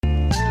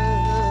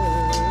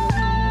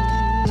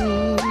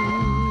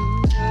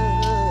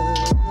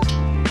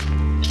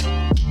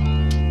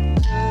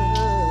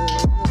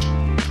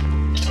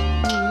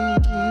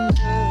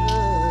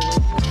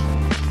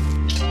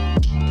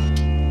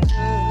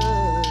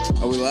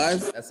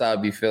live? That's how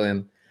I'd be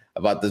feeling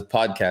about this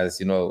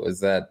podcast, is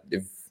that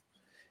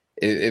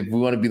if we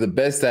want to be the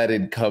best at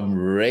it, come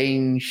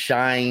rain,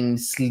 shine,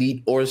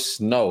 sleet, or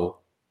snow,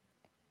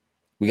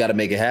 we got to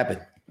make it happen.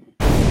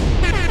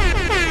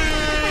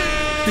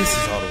 This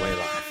is all the way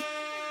live.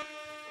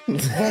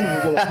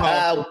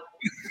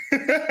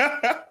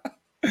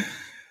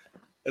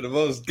 And the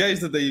most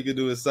gangster thing you can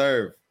do is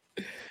serve.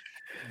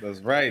 That's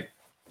right.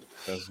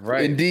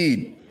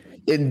 Indeed.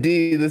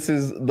 This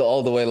is the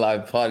All the Way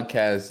Live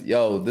podcast.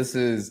 Yo, this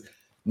is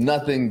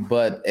nothing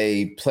but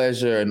a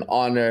pleasure and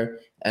honor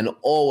and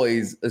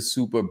always a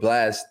super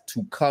blast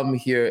to come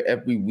here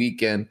every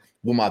weekend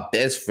with my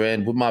best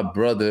friend, with my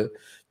brother,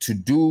 to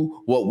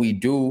do what we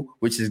do,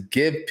 which is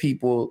give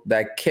people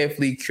that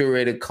carefully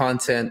curated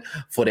content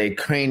for their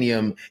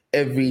cranium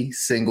every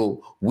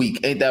single week.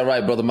 Ain't that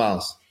right, Brother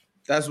Miles?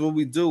 That's what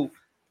we do.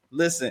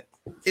 Listen,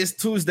 it's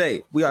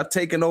Tuesday. We are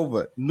taking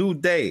over. New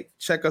day.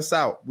 Check us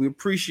out. We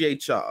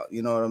appreciate y'all,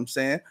 you know what I'm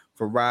saying,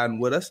 for riding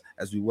with us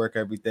as we work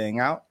everything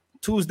out.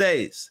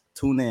 Tuesdays,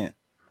 tune in.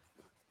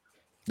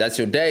 That's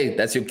your day.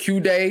 That's your Q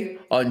day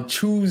on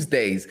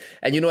Tuesdays.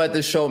 And at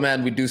this show,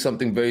 man, we do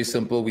something very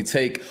simple. We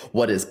take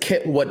what is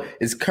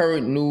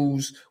current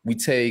news. We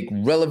take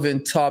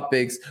relevant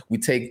topics. We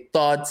take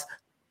thoughts,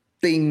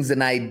 things,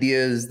 and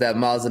ideas that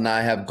Miles and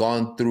I have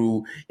gone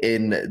through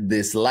in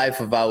this life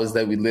of ours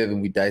that we live,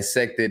 and we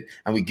dissect it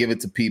and we give it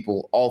to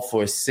people, all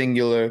for a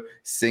singular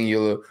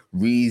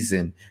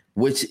reason,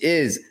 which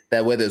is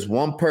that whether it's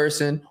one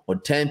person or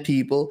 10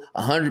 people,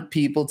 100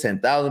 people,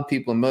 10,000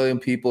 people, 1,000,000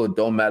 people, it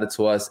don't matter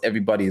to us.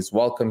 Everybody is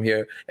welcome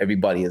here.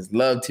 Everybody is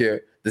loved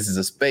here. This is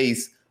a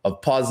space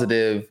of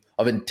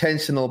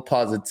intentional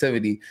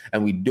positivity.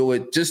 And we do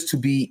it just to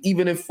be,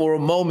 even if for a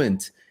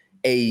moment,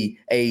 a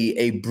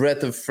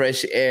breath of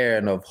fresh air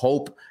and of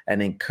hope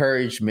and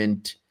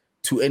encouragement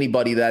to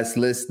anybody that's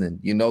listening,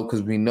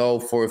 because we know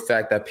for a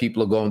fact that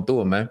people are going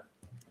through it, man.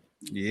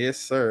 Yes,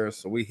 sir.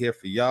 So we here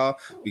for y'all.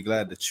 We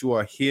glad that you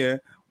are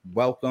here.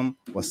 Welcome.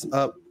 What's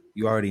up?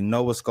 You already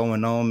know what's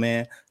going on,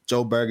 man.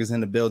 Joe Burger's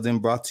in the building,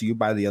 brought to you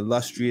by the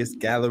illustrious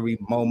Gallery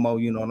Momo.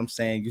 You know what I'm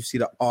saying? You see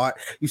the art,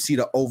 you see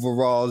the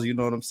overalls, you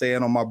know what I'm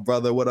saying? On my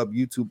brother, what up,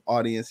 YouTube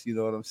audience? You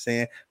know what I'm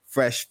saying?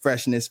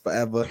 Freshness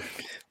forever.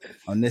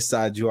 On this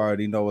side, you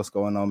already know what's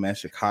going on, man.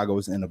 Chicago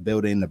is in the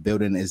building. The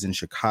building is in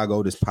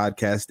Chicago. This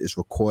podcast is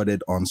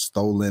recorded on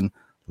stolen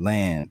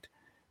land.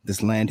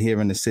 This land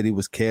here in the city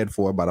was cared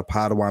for by the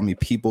Potawatomi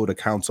people, the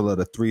Council of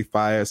the Three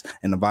Fires,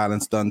 and the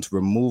violence done to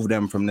remove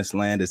them from this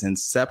land is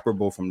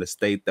inseparable from the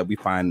state that we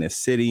find this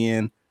city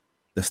in,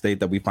 the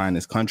state that we find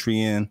this country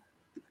in,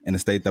 and the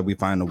state that we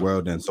find the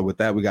world in. So with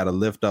that, we got to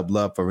lift up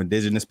love for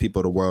indigenous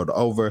people the world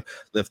over,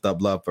 lift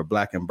up love for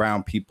Black and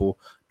brown people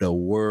the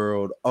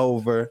world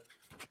over.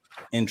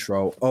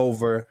 Intro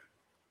over.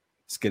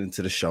 Let's get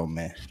into the show,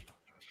 man.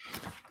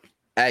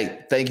 Hey,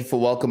 thank you for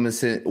welcoming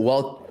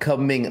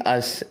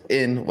us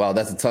in. Wow,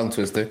 that's a tongue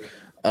twister.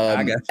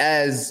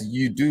 As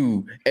you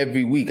do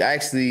every week. I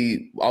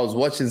was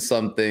watching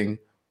something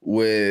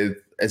with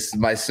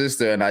my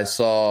sister, and I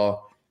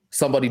saw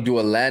somebody do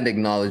a land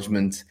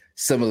acknowledgement.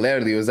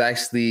 Similarly, it was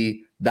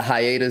actually the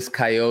highest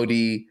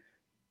coyote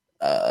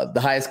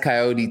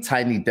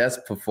Tiny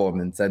Desk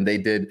performance, and they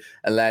did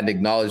a land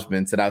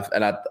acknowledgement, and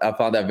I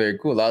found that very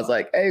cool. I was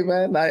like, hey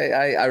man,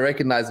 I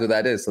recognize what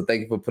that is. So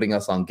thank you for putting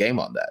us on game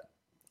on that.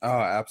 Oh,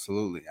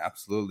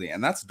 absolutely.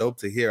 And that's dope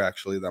to hear,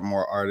 actually, that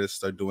more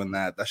artists are doing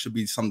that. That should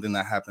be something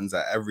that happens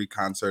at every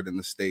concert in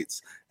the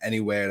States,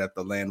 anywhere that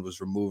the land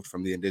was removed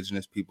from the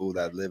indigenous people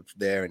that lived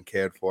there and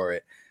cared for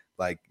it.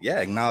 Like, yeah,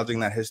 acknowledging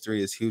that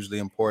history is hugely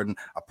important.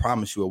 I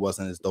promise you it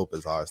wasn't as dope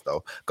as ours,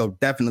 though. Go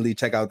definitely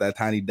check out that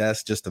Tiny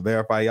Desk just to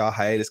verify y'all.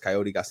 Hiatus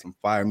Coyote got some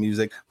fire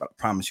music, but I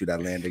promise you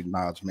that land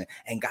acknowledgement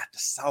ain't got the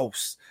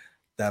sauce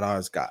that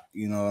ours got.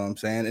 You know what I'm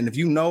saying? And if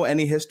you know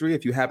any history,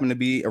 if you happen to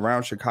be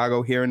around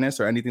Chicago hearing this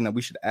or anything that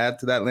we should add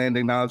to that land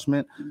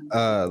acknowledgement,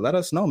 let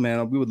us know,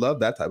 man. We would love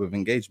that type of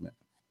engagement.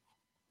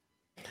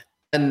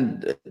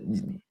 And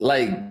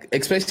like,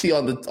 especially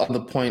on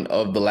the point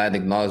of the land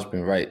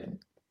acknowledgement, right?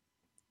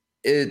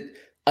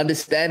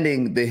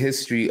 Understanding the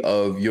history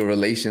of your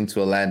relation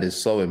to a land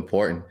is so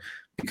important,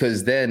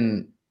 because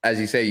then, as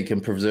you say, you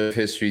can preserve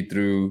history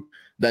through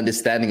the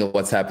understanding of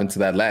what's happened to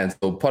that land.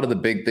 So part of the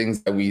big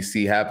things that we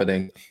see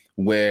happening,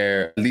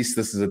 where at least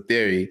this is a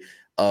theory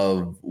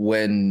of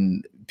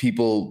when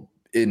people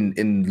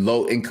in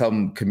low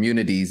income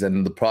communities and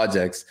in the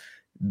projects,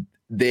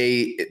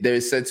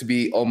 there's said to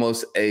be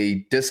almost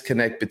a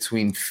disconnect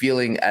between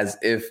feeling as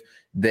if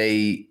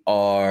they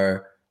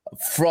are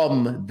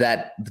from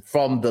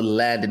the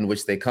land in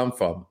which they come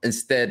from.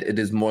 Instead, it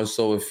is more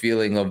so a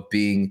feeling of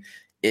being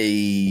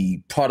a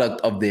product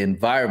of the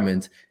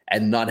environment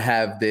and not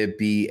have there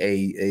be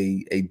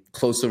a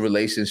closer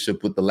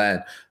relationship with the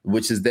land,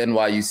 which is then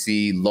why you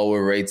see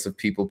lower rates of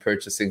people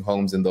purchasing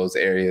homes in those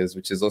areas,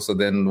 which is also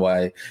then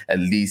why, at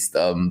least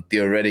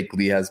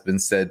theoretically, has been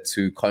said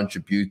to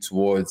contribute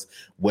towards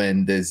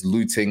when there's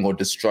looting or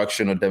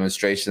destruction or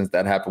demonstrations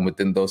that happen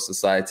within those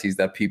societies,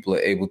 that people are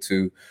able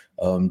to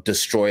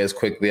destroy as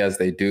quickly as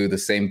they do. The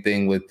same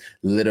thing with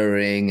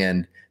littering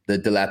and the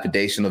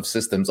dilapidation of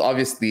systems.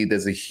 Obviously,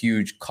 there's a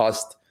huge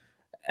cost.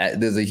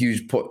 There's a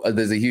huge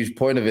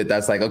point of it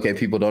that's like, okay,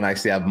 people don't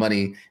actually have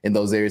money in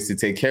those areas to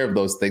take care of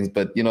those things,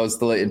 but it's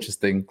still an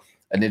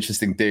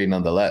interesting theory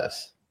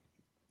nonetheless.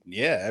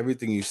 Yeah,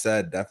 everything you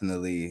said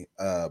definitely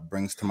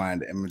brings to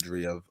mind the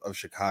imagery of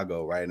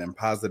Chicago, right? In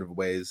positive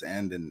ways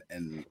and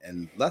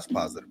in less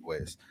positive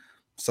ways.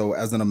 So,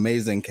 as an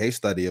amazing case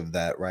study of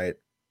that, right?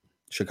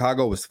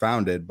 Chicago was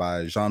founded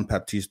by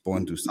Jean-Baptiste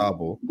Bon du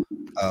Sable,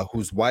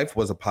 whose wife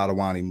was a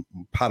Potawatomi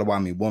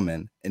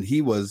woman, and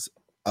he was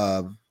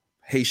of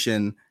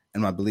Haitian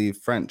and I believe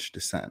French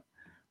descent,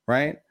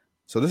 right?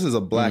 So this is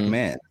a black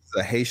man,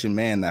 a Haitian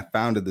man that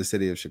founded the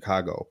city of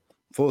Chicago.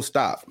 Full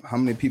stop. How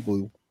many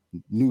people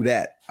knew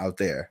that out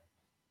there?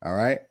 All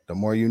right. The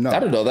more you know. I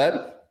don't know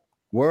that.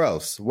 Where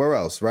else?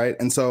 Right?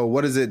 And so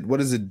what does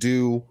it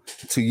do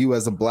to you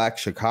as a black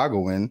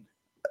Chicagoan,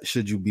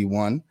 should you be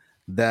one,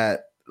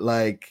 that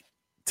like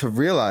to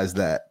realize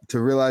that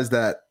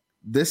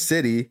this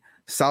city,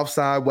 South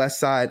Side, West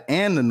Side,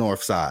 and the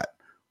North Side,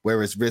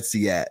 where it's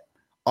ritzy at,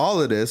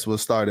 all of this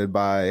was started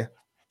by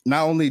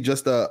not only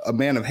just a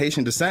man of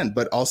Haitian descent,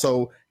 but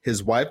also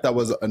his wife that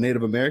was a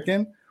Native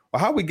American. Well,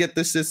 how we get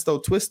this shit so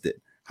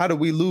twisted? How do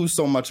we lose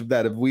so much of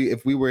that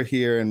if we were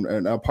here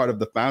and a part of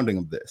the founding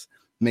of this?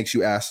 It makes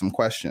you ask some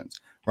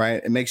questions,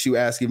 right? It makes you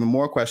ask even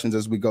more questions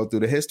as we go through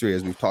the history,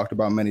 as we've talked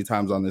about many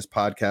times on this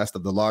podcast,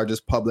 of the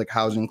largest public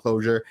housing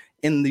closure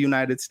in the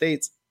United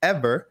States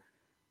ever,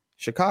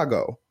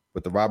 Chicago,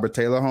 with the Robert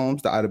Taylor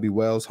homes, the Ida B.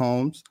 Wells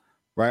homes,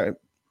 right?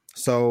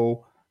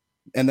 So,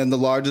 and then the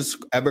largest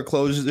ever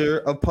closure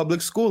of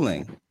public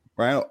schooling,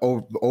 right?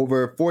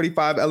 Over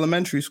 45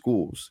 elementary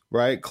schools,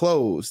 right?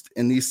 Closed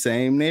in these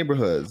same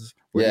neighborhoods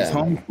where these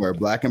homes were,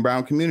 black and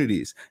brown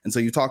communities. And so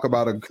you talk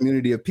about a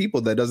community of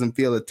people that doesn't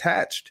feel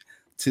attached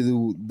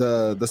to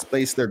the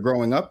space they're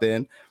growing up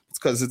in. It's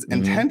because it's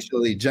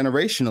intentionally,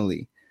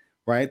 generationally,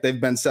 right? They've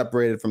been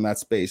separated from that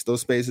space.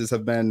 Those spaces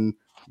have been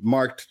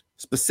marked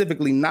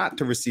specifically not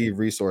to receive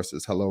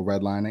resources. Hello,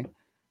 redlining,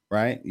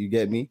 right? You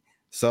get me?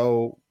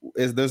 So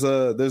there's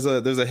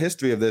a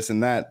history of this,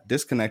 and that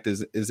disconnect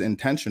is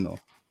intentional,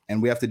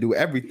 and we have to do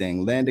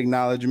everything. Land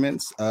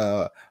acknowledgements,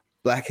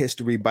 Black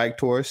History bike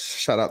tours.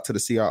 Shout out to the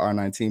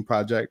CRR19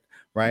 project,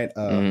 right?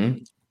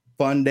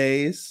 Fun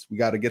days. We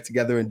got to get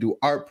together and do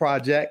art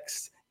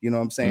projects. You know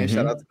what I'm saying?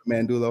 Shout out to the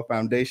Mandulo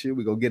Foundation.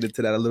 We're going to get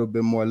into that a little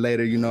bit more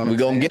later. You know what I'm saying? We're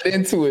going to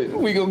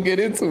get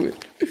into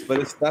it.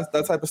 But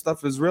that type of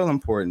stuff is real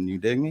important. You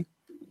dig me?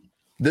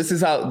 This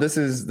is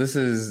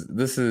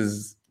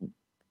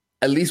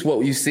at least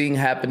what you're seeing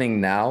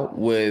happening now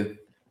with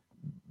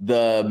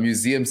the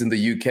museums in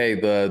the UK,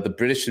 the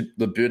British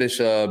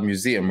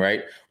Museum,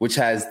 right? Which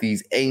has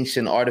these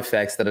ancient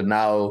artifacts that are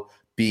now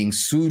being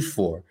sued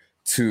for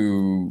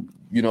to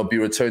be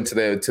returned to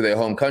their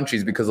home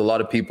countries, because a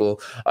lot of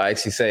people are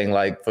actually saying,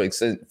 like, for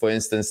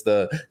instance,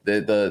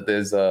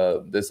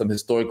 there's some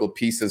historical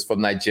pieces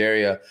from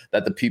Nigeria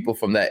that the people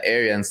from that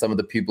area and some of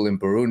the people in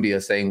Burundi are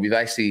saying, we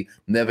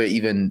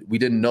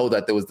didn't know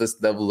that there was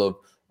this level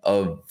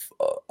of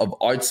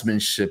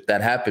artsmanship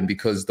that happened,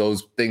 because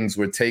those things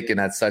were taken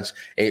at such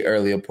a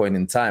earlier point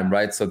in time,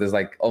 right? So there's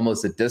like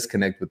almost a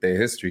disconnect with their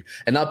history.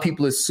 And now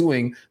people are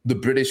suing the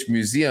British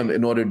Museum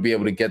in order to be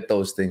able to get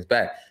those things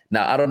back.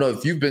 Now, I don't know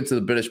if you've been to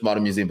the British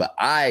Modern Museum, but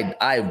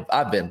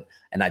I've been,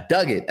 and I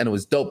dug it, and it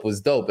was dope.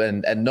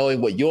 And knowing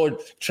what your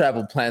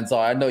travel plans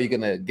are, I know you're going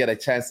to get a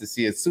chance to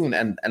see it soon.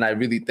 And I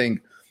really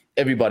think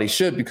everybody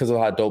should, because of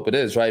how dope it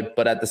is, right?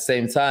 But at the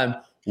same time,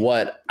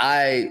 what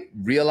I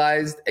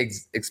realized,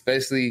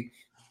 especially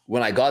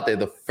when I got there,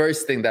 the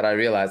first thing that I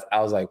realized, I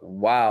was like,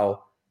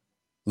 wow,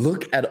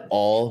 look at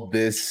all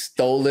this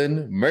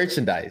stolen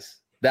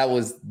merchandise. That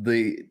was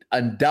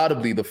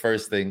undoubtedly the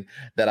first thing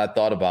that I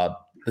thought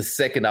about the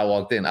second I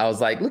walked in. I was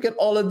like, look at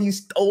all of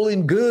these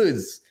stolen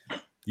goods.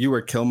 You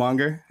were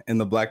Killmonger in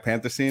the Black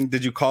Panther scene.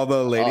 Did you call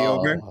the lady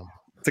over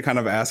to kind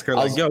of ask her,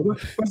 like, yo,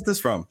 where's this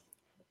from?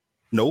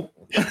 Nope.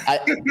 Then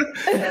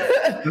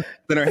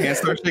her hand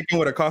starts shaking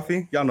with a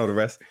coffee. Y'all know the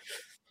rest.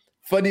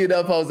 Funny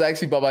enough, I was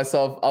actually by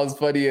myself. I was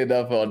funny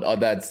enough on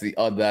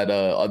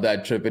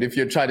that trip. And if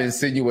you're trying to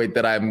insinuate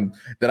that I'm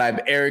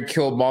Eric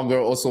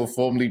Killmonger, also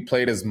formerly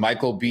played as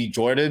Michael B.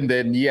 Jordan,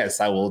 then yes,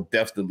 I will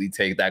definitely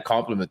take that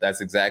compliment. That's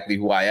exactly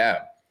who I am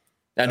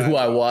and who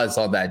I was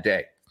on that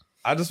day.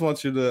 I just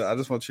want you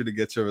to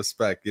get your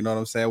respect. You know what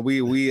I'm saying?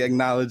 We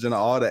acknowledge in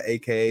all the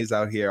AKAs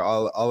out here,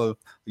 all of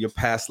your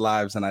past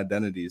lives and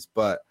identities.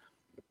 But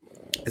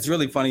it's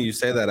really funny you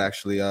say that,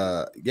 actually.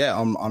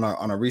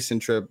 On a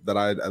recent trip that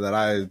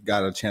I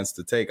got a chance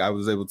to take, I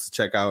was able to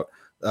check out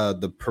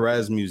the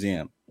Perez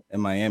Museum in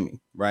Miami,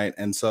 right?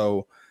 And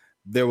so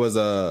there was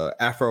a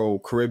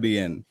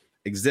Afro-Caribbean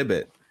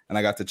exhibit, and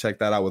I got to check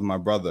that out with my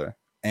brother.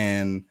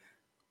 And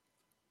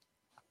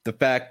the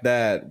fact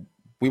that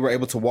we were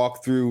able to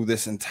walk through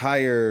this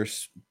entire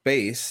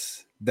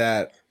space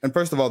and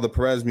first of all, the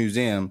Perez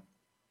Museum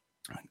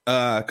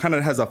kind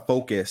of has a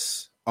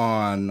focus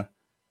on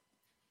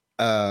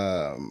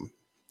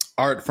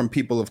art from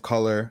people of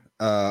color,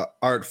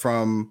 art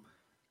from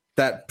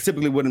that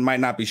typically might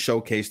not be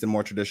showcased in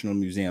more traditional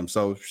museums.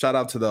 So shout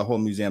out to the whole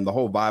museum. The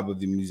whole vibe of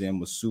the museum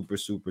was super,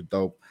 super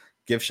dope.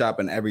 Gift shop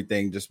and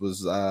everything just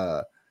was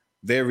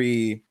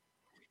very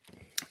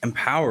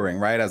empowering,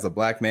 right? As a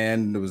Black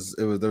man, there was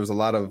a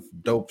lot of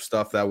dope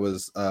stuff that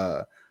was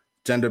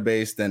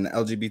gender-based and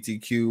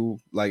LGBTQ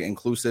like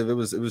inclusive. It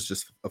was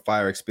just a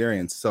fire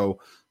experience. So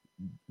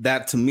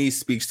that to me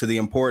speaks to the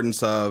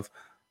importance of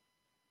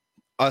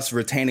us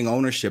retaining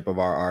ownership of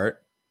our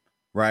art,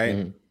 right?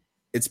 Mm-hmm.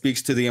 It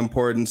speaks to the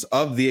importance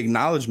of the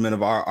acknowledgement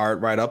of our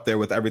art right up there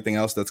with everything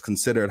else that's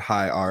considered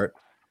high art,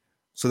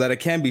 so that it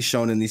can be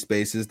shown in these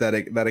spaces, that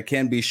it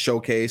can be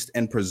showcased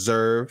and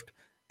preserved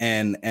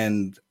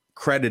and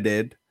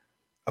credited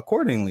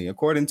accordingly,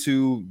 according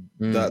to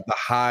the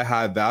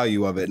high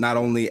value of it, not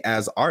only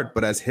as art,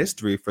 but as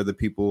history for the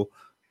people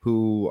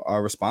who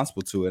are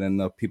responsible to it and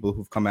the people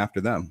who've come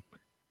after them.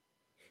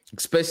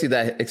 Especially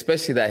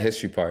that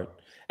history part.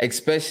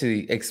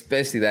 Especially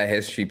that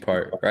history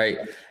part, right?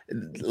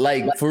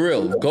 Like for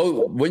real,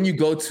 when you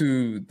go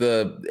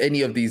to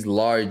any of these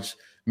large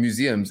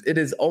museums, it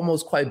is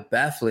almost quite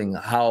baffling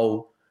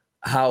how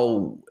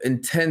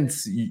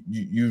intense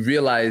you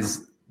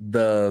realize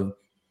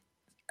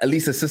at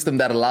least a system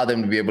that allowed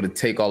them to be able to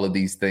take all of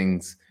these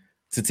things,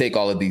 from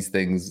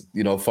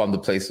the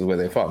places where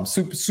they're from.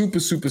 Super,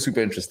 super, super, super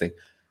interesting.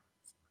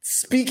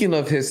 Speaking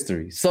of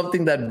history,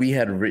 something that we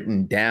had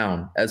written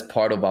down as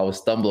part of our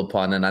Stumble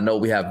Upon, and I know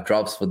we have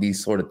drops for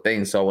these sort of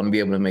things, so I want to be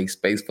able to make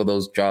space for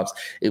those drops.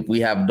 If we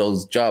have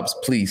those drops,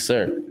 please,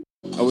 sir.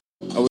 Are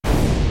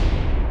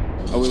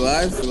we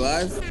live?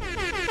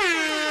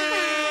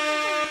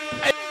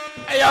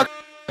 Hey,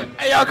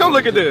 y'all, come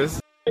look at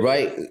this.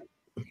 Right.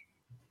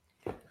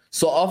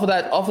 So off of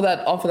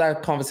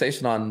that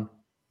conversation on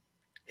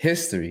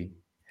history,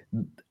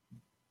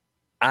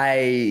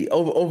 over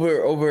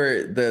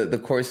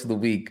the course of the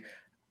week,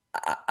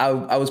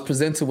 I was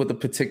presented with a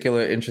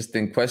particular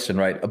interesting question,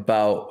 right?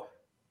 About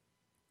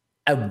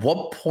at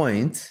what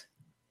point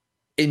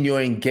in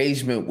your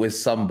engagement with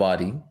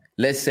somebody,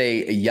 let's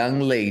say a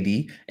young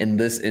lady, in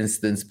this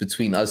instance,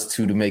 between us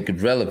two to make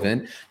it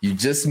relevant, you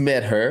just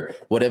met her,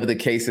 whatever the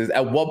case is,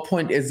 at what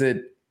point is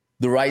it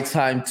the right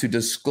time to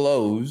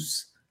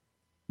disclose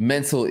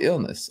mental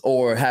illness,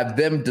 or have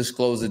them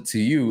disclose it to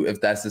you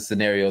if that's the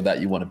scenario that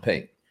you want to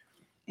paint?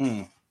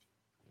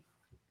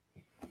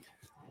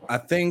 I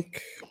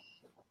think,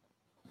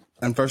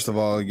 and first of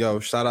all,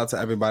 shout out to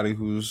everybody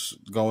who's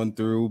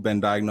been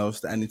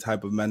diagnosed with any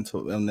type of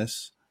mental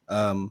illness.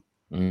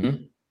 We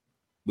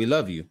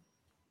love you.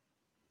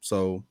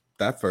 So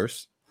that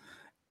first.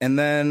 And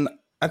then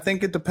I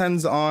think it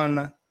depends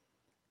on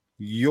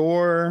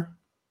your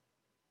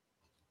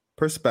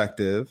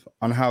perspective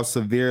on how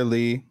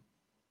severely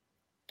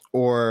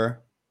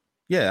your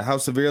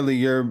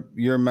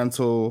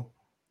mental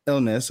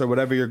illness or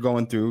whatever you're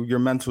going through, your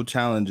mental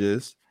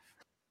challenges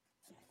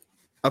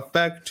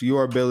affect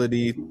your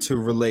ability to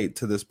relate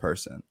to this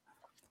person.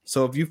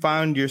 So if you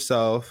find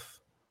yourself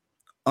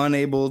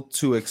unable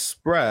to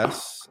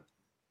express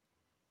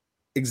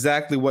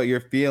exactly what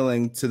you're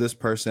feeling to this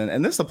person,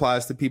 and this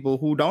applies to people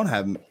who don't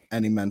have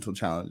any mental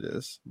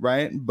challenges,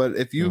 right? But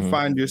if you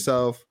find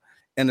yourself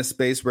in a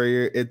space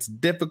where it's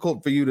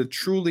difficult for you to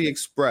truly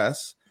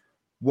express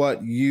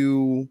what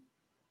you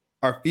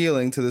are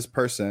feeling to this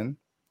person,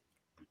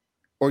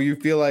 or you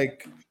feel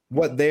like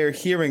what they're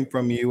hearing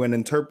from you and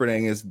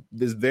interpreting is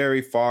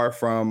very far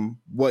from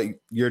what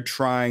you're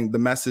trying, the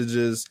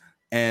messages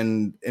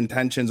and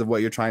intentions of what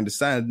you're trying to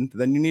send,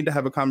 then you need to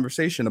have a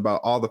conversation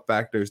about all the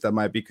factors that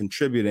might be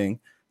contributing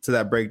to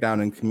that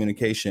breakdown in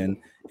communication,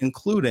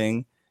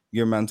 including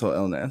your mental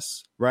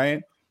illness,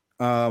 right?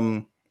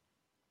 I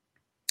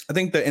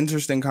think the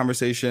interesting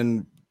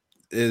conversation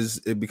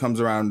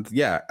becomes around,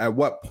 at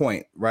what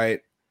point,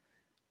 right?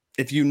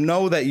 If you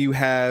know that you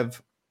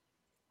have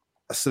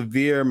a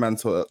severe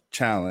mental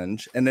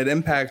challenge and it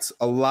impacts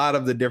a lot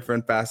of the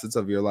different facets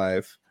of your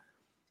life,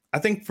 I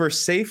think for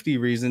safety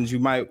reasons, you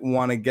might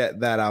want to get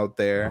that out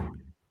there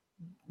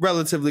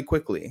relatively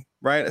quickly,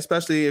 right?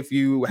 Especially if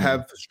you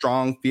have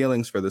strong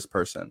feelings for this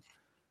person.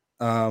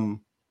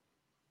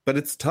 But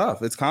it's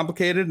tough. It's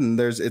complicated, and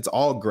it's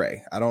all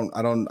gray. I don't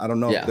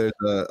know if there's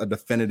a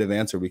definitive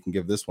answer we can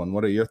give this one.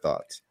 What are your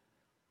thoughts?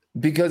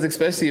 Because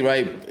especially,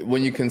 right,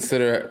 when you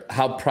consider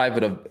how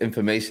private of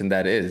information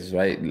that is,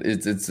 right?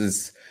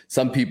 It's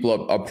some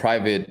people are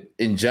private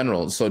in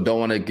general, so don't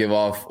want to give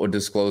off or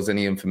disclose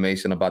any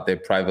information about their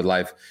private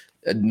life,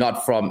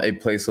 not from a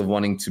place of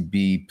wanting to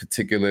be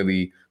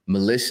particularly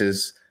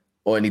malicious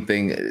or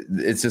anything.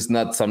 It's just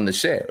not something to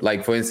share.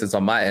 Like, for instance,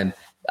 on my end,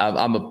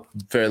 I'm a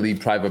fairly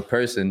private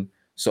person,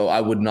 so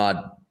I would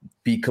not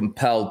be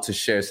compelled to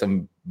share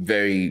some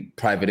very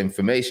private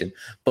information.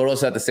 But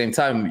also at the same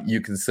time, you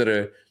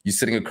consider you're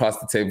sitting across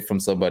the table from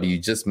somebody, you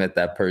just met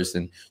that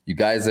person, you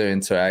guys are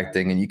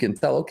interacting, and you can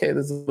tell, okay,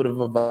 there's a bit of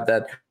a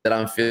vibe that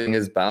I'm feeling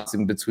is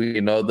bouncing between,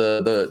 you know,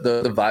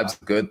 the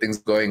vibes are good, things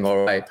going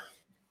all right.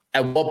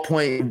 At what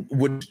point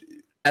would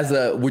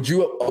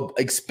you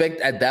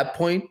expect at that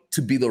point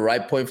to be the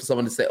right point for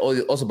someone to say, oh,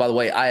 also, by the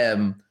way, I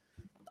have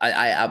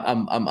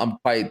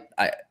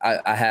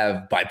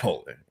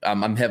bipolar.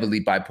 I'm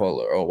heavily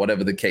bipolar, or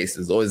whatever the case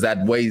is, or is that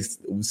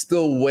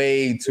still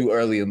way too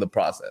early in the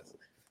process?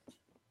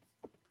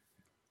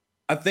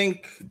 I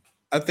think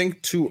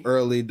too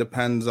early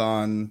depends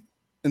on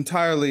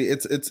entirely.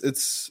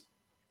 It's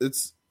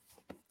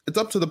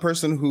up to the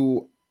person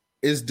who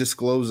is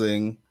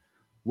disclosing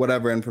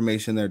whatever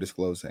information they're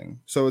disclosing.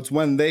 So it's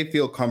when they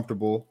feel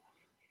comfortable,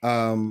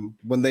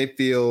 when they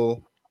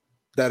feel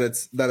that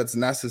it's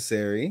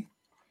necessary.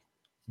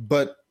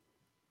 But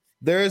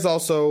there is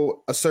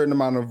also a certain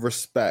amount of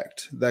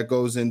respect that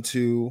goes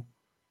into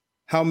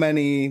how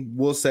many,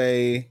 we'll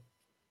say,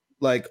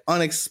 like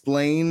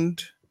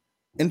unexplained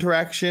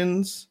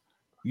interactions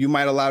you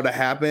might allow to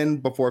happen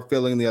before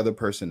filling the other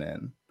person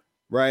in,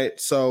 right?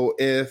 So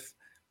if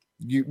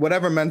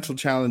whatever mental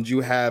challenge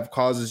you have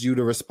causes you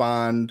to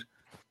respond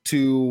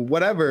to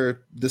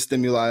whatever the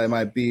stimuli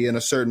might be in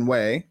a certain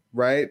way,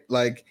 right?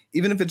 Like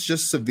even if it's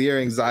just severe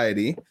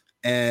anxiety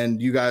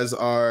and you guys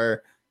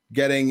are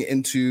getting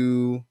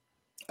into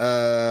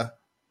I'll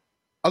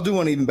do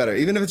one even better.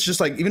 Even if it's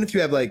just like, even if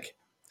you have like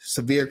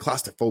severe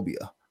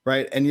claustrophobia,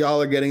 right? And y'all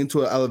are getting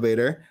into an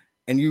elevator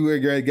and you are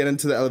going to get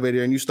into the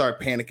elevator and you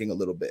start panicking a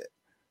little bit,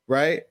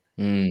 right?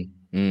 It's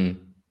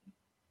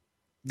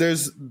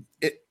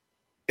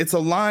a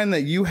line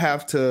that you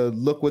have to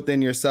look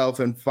within yourself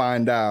and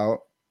find out,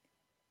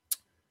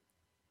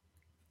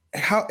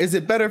 how is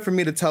it better for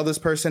me to tell this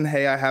person,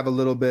 hey, I have a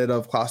little bit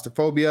of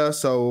claustrophobia,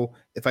 so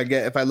if I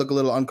look a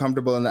little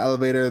uncomfortable in the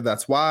elevator,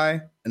 that's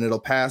why, and it'll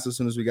pass as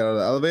soon as we get out of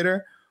the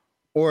elevator?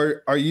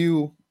 Or are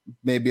you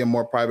maybe a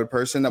more private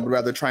person that would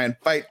rather try and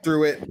fight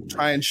through it,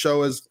 try and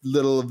show as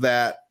little of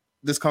that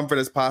discomfort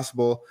as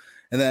possible,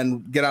 and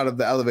then get out of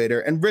the elevator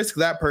and risk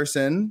that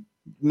person,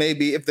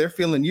 maybe if they're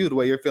feeling you the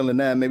way you're feeling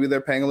them, maybe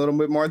they're paying a little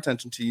bit more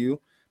attention to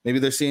you, maybe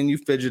they're seeing you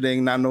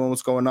fidgeting, not knowing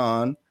what's going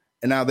on,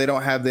 and now they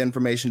don't have the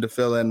information to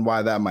fill in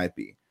why that might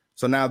be.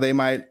 So now they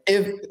might.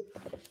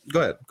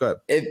 Go ahead.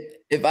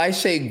 If I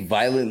shake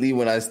violently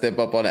when I step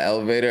up on an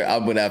elevator,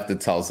 I'm gonna have to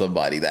tell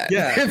somebody that.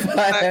 Yeah.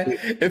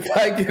 If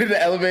I get in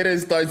the elevator and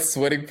start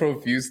sweating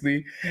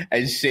profusely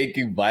and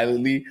shaking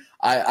violently,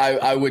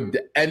 I would.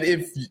 And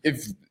if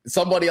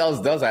somebody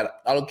else does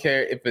that, I don't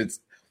care if it's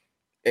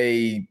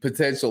a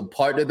potential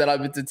partner that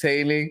I'm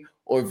entertaining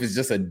or if it's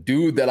just a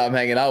dude that I'm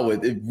hanging out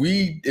with.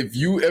 If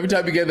you every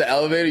time you get in the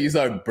elevator, you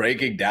start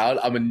breaking down,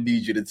 I'm gonna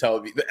need you to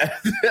tell me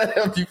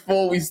that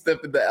before we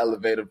step in the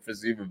elevator,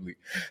 presumably.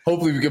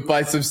 Hopefully we can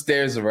find some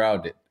stairs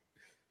around it.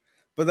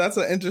 But that's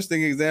an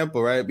interesting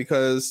example, right?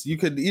 Because you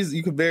could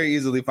very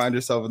easily find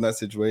yourself in that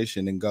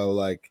situation and go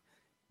like,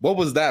 what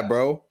was that,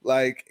 bro?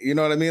 Like, you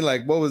know what I mean?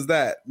 Like, what was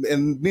that?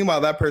 And meanwhile,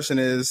 that person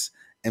is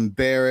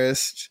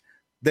embarrassed.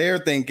 They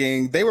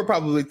were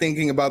probably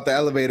thinking about the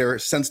elevator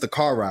since the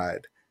car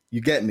ride. You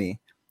get me?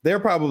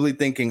 They're probably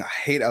thinking, I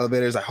hate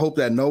elevators. I hope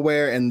that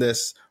nowhere in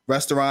this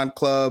restaurant,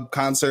 club,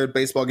 concert,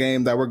 baseball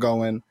game that we're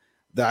going,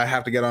 that I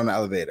have to get on an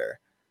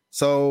elevator.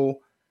 So,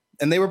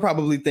 and they were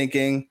probably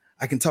thinking,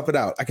 I can tough it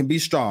out. I can be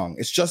strong.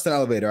 It's just an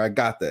elevator. I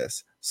got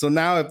this. So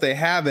now if they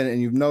haven't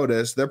and you've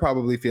noticed, they're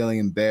probably feeling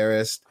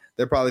embarrassed.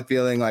 They're probably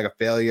feeling like a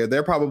failure.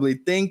 They're probably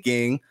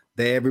thinking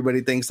that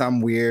everybody thinks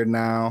I'm weird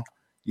now.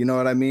 You know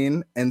what I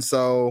mean? And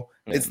so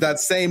it's that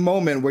same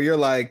moment where you're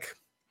like,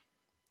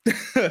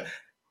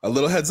 a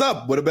little heads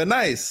up would have been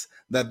nice,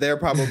 that they're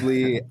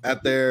probably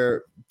at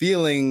their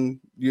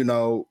feeling,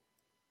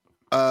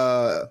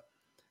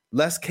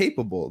 less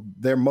capable.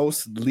 They're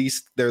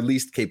least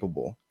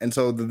capable. And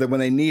so when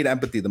they need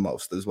empathy the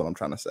most is what I'm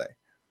trying to say.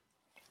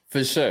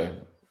 For sure.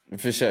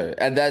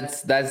 And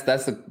that's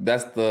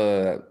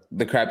the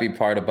crappy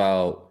part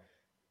about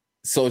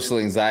social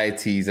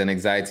anxieties and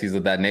anxieties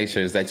of that nature,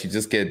 is that you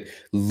just get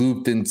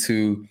looped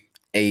into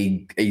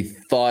a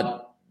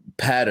thought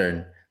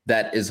pattern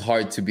that is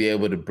hard to be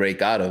able to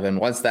break out of. And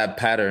once that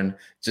pattern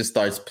just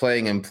starts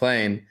playing,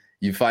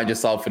 you find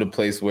yourself in a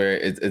place where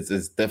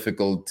it's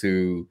difficult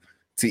to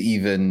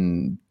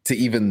even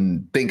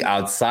think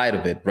outside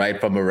of it, right?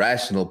 From a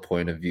rational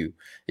point of view.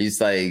 It's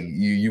like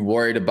you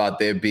worried about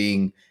there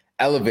being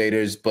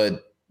elevators,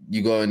 but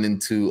you're going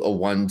into a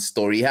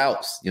 1-story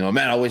house. Man,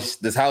 I wish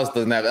this house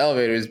doesn't have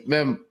elevators.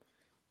 Man,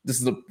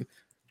 it's a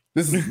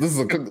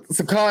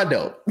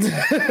condo.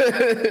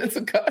 It's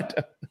a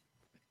condo.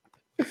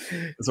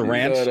 It's a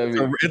ranch. You know what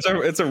I mean?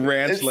 It's a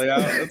ranch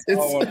layout.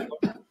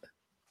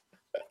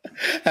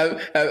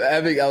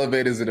 Having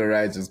elevators in a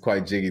ranch is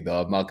quite jiggy,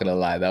 though. I'm not gonna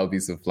lie. That would be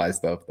some fly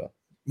stuff, though.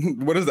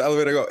 Where does the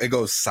elevator go? It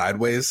goes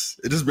sideways.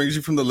 It just brings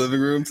you from the living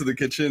room to the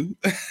kitchen.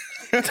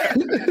 They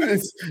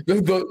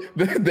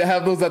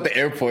have those at the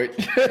airport.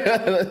 They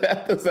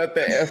have those at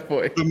the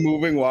airport. The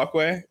moving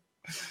walkway.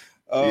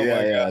 Oh yeah,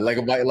 my yeah,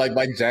 God. like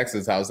Mike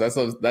Jackson's house. That's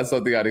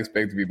something I'd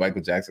expect to be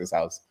Michael Jackson's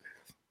house.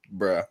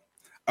 Bruh.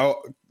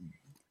 Oh,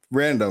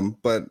 random,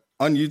 but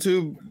on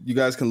YouTube, you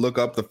guys can look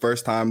up the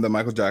first time that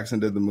Michael Jackson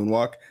did the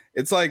moonwalk.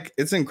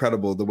 It's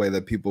incredible the way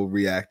that people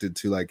reacted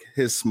to like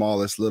his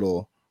smallest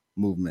little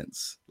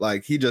movements.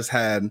 Like he just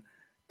had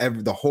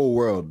the whole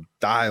world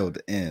dialed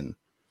in.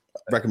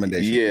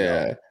 Recommendation.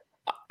 Yeah.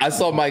 I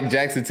saw Mike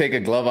Jackson take a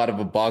glove out of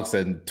a box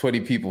and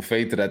 20 people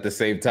fainted at the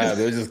same time.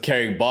 They were just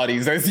carrying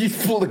bodies as he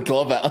pulled the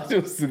glove out.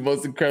 It was the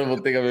most incredible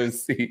thing I've ever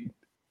seen.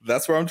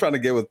 That's where I'm trying to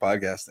get with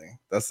podcasting.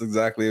 That's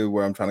exactly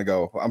where I'm trying to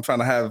go. I'm trying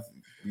to have,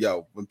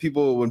 when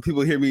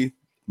people hear me,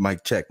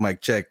 mic check.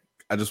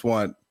 I just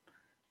want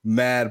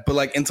mad, but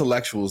like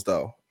intellectuals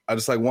though. I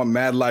just like want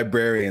mad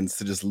librarians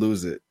to just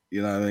lose it.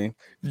 You know what I mean?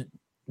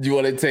 You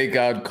want to take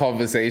out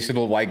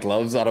conversational white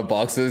gloves out of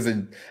boxes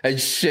and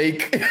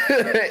shake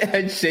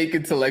and shake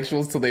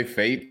intellectuals till they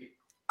faint?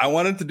 I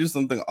wanted to do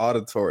something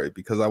auditory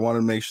because I want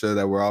to make sure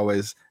that we're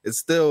always it's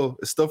still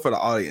for the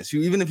audience.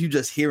 Even if you're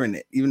just hearing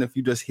me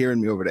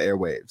over the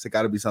airwaves, it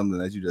got to be something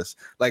that you just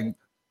like.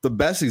 The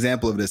best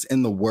example of this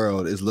in the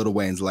world is Lil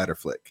Wayne's Lighter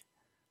Flick.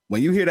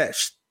 When you hear that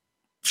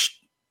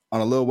on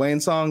a Lil Wayne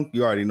song,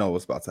 you already know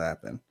what's about to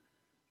happen.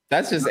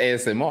 That's just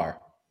ASMR.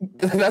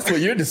 That's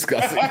what you're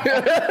discussing.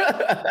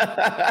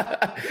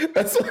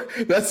 that's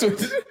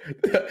what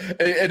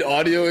an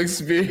audio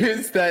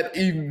experience that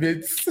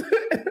emits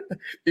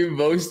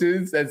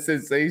emotions and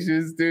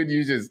sensations, dude.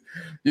 You just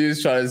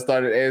try to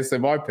start an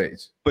ASMR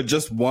page. But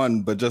just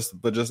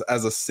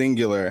as a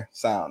singular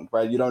sound,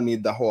 right? You don't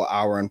need the whole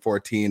hour and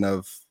 14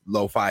 of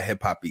lo-fi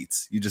hip hop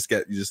beats. You just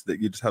have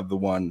the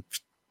one,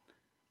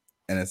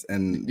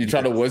 and you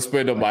try to whisper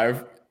in the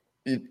microphone.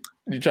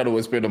 You try to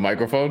whisper in the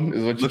microphone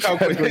is what you. Look how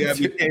quickly I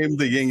became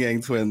the Yin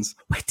Yang Twins.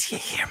 Wait till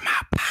you hear my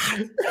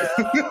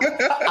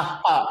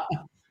pod.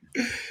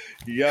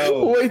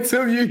 Yo, wait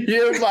till you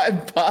hear my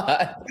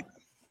pod.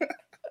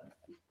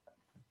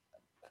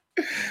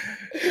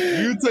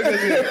 You took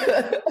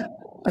it.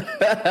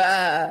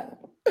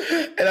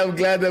 And I'm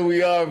glad that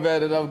we are,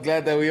 man. And I'm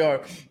glad that we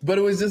are. But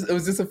it was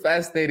just a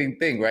fascinating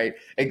thing, right?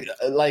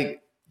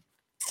 Like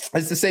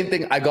it's the same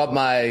thing. I got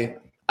my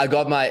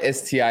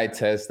STI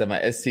test and my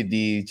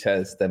STD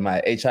test and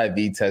my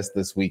HIV test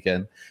this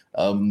weekend,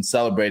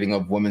 celebrating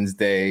of Women's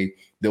Day.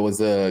 There was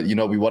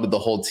we wanted the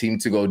whole team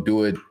to go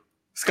do it.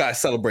 This guy's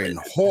celebrating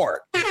hard.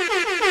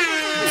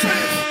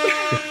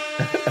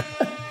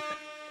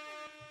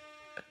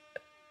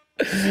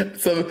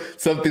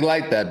 Something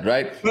like that,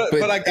 right?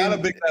 But I gotta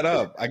big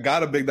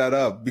that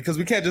up because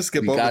we can't just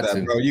skip over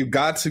that, bro. You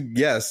got to,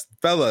 yes,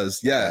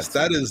 fellas, yes,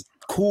 that is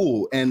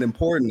cool and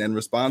important and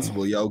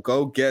responsible. Yo,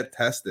 go get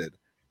tested.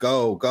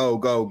 Go.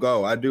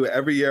 I do it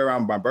every year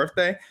around my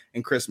birthday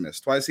and Christmas,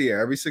 twice a year,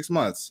 every 6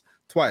 months,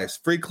 twice.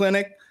 Free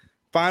clinic,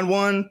 find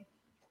one,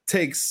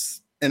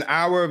 takes an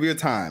hour of your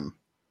time.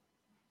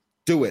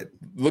 Do it.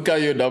 Look how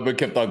your number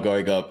kept on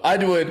going up. I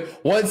do it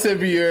once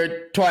every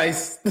year,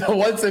 twice.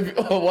 once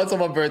on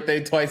my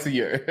birthday, twice a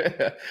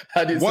year.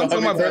 Once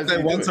on my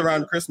birthday, once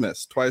around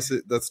Christmas. Twice.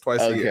 That's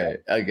twice a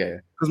year. Okay.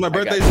 Because my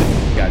birthday's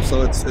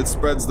so it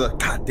spreads the.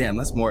 God damn,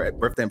 that's more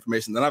birthday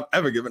information than I've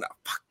ever given out.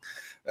 Fuck.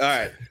 All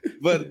right,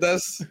 but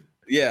that's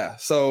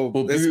So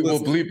we'll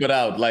bleep it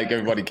out like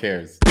everybody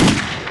cares.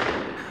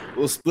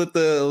 We'll split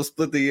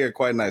the year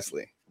quite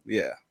nicely.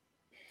 Yeah.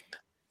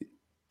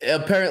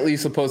 Apparently, you're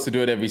supposed to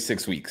do it every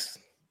 6 weeks.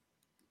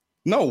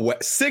 No way.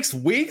 6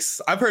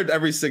 weeks? I've heard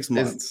every 6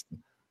 months.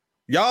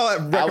 Y'all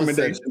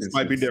recommendations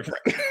might be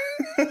different.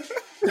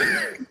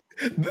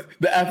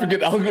 The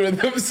African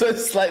algorithm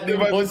says slightly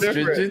more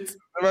stringent.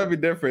 It might be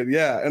different,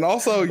 yeah. And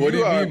also,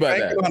 you are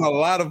banking on a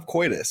lot of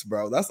coitus,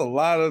 bro. That's a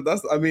lot of.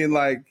 I mean,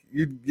 like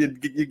you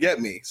get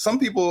me. Some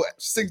people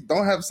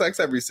don't have sex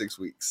every 6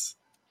 weeks.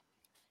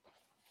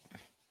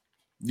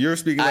 You're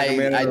speaking like a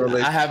man in a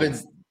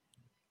relationship.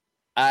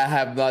 I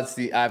have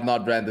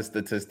not ran the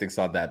statistics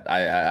on that.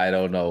 I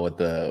don't know what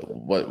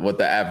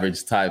the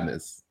average time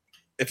is.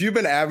 If you've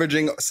been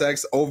averaging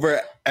sex over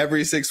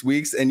every 6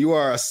 weeks and you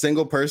are a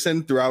single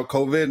person throughout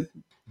COVID,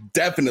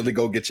 definitely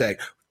go get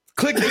checked.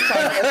 Click this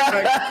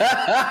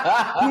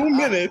podcast 2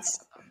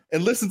 minutes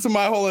and listen to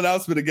my whole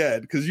announcement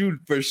again, because you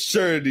for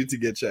sure need to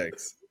get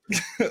checks.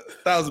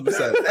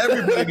 1,000%.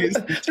 Everybody needs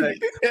to be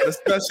checked,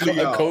 especially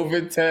y'all. A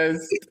COVID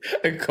test,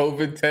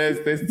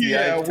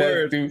 STI test,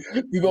 word. do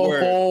the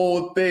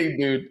whole thing,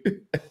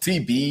 dude.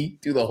 TB,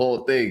 do the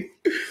whole thing.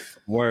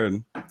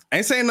 Word. I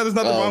ain't saying there's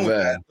nothing wrong with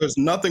that. There's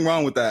nothing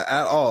wrong with that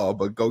at all,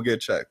 but go get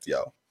checked,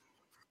 yo.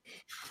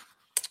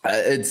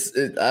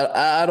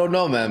 I don't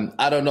know, man.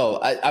 I don't know.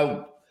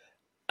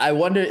 I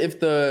wonder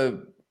if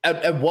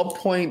at what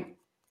point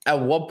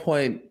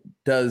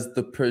does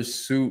the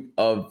pursuit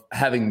of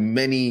having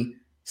many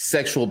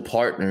sexual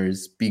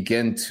partners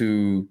begin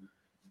to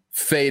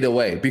fade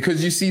away?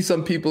 Because you see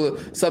some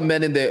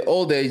men in their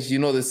old age,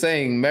 the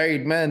saying,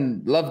 married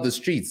men love the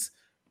streets.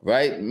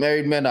 right?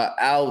 Married men are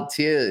out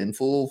here in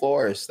full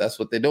force. That's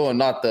what they're doing.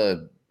 Not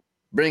to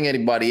bring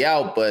anybody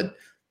out, but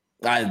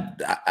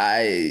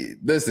I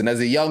listen, as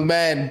a young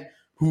man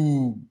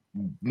who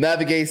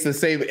navigates the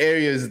same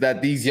areas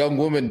that these young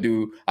women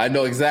do, I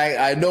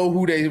know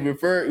who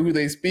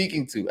they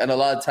speaking to. And a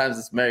lot of times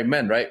it's married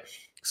men, right?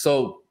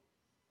 So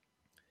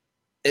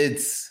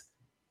it's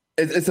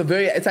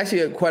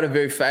actually quite a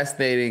very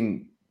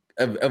fascinating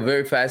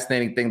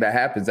thing that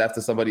happens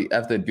after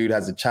a dude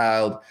has a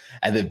child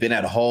and they've been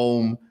at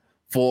home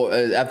for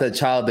after a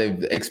child,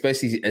 they've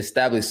especially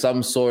established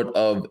some sort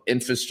of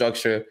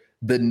infrastructure.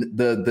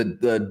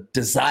 The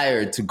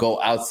desire to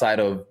go outside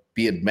of,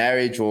 be it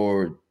marriage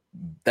or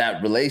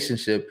that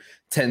relationship,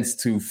 tends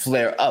to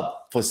flare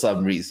up for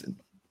some reason.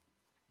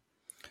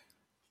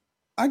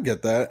 I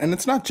get that, and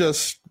it's not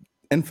just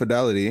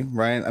infidelity,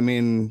 right? I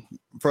mean,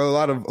 for a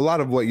lot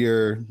of what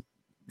you're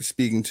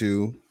speaking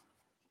to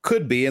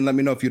could be, and let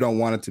me know if you don't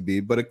want it to be,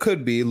 but it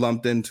could be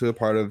lumped into a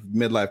part of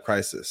midlife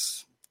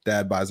crisis.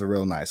 Dad buys a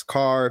real nice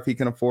car if he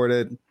can afford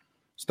it,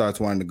 starts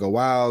wanting to go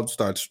out,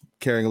 starts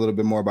caring a little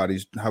bit more about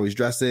how he's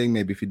dressing.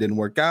 Maybe if he didn't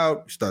work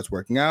out, he starts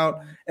working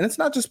out. And it's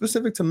not just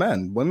specific to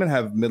men. Women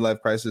have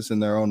midlife crisis in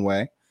their own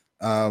way.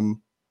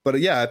 But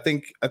yeah, I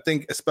think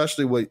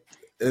especially what,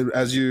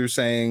 as you're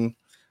saying,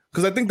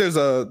 because I think there's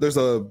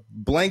a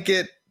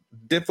blanket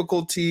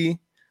difficulty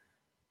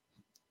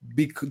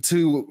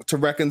to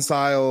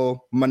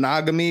reconcile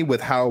monogamy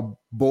with how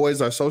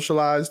boys are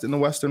socialized in the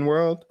Western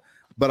world.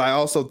 But I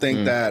also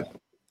think that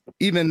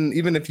even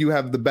if you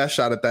have the best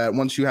shot at that,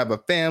 once you have a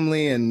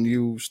family and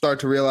you start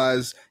to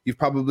realize you've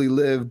probably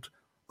lived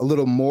a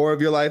little more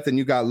of your life than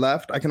you got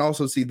left, I can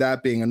also see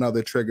that being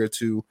another trigger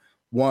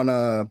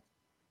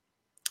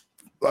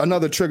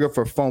another trigger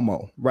for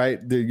FOMO, right?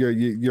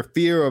 Your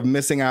fear of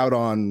missing out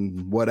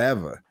on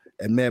whatever,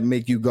 and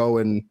make you go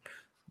and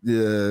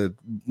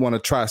want to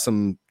try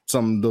some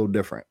little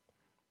different.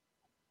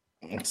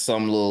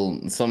 Some little.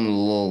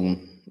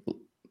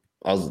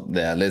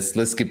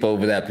 Let's skip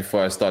over that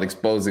before I start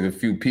exposing a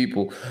few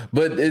people.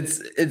 But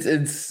it's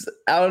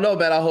I don't know,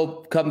 man. I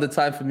hope come the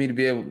time for me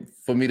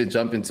to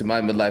jump into my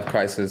midlife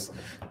crisis,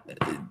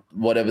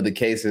 whatever the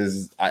case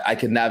is, I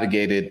can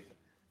navigate it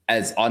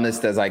as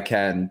honest as I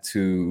can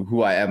to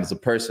who I am as a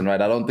person,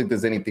 right? I don't think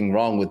there's anything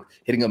wrong with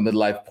hitting a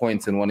midlife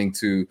point and wanting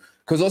to,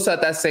 because also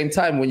at that same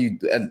time,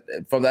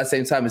 from that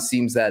same time, it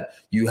seems that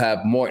you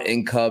have more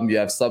income, you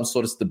have some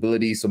sort of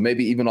stability. So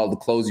maybe even all the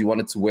clothes you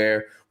wanted to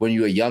wear when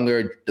you were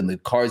younger and the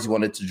cars you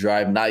wanted to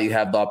drive, now you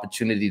have the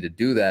opportunity to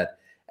do that.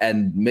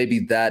 And maybe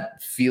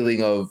that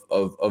feeling of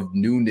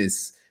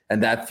newness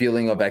and that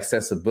feeling of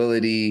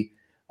accessibility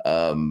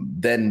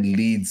then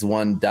leads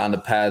one down the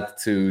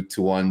path to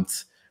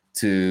want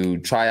to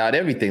try out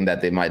everything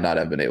that they might not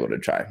have been able to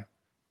try.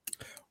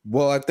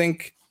 Well,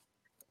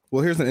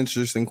 here's an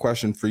interesting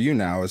question for you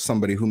now, as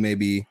somebody who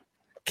maybe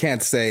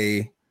can't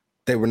say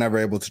they were never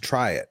able to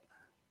try it.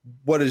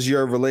 What is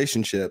your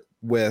relationship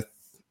with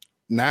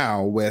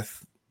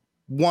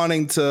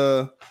wanting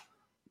to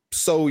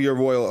sow your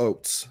royal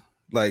oats?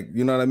 Like,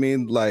 you know what I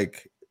mean?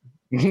 Like,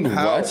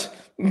 what?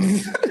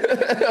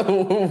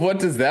 What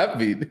does that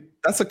mean?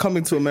 That's a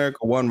Coming to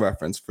America 1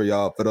 reference for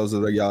y'all, for those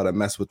of y'all that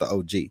mess with the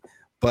OG.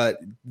 But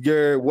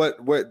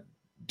what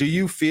do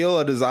you feel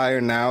a desire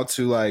now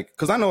to, like,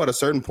 because I know at a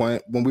certain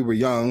point when we were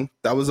young,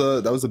 that was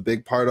a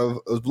big part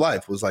of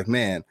life, was like,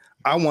 man,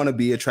 I want to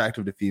be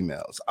attractive to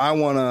females. I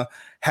want to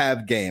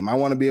have game. I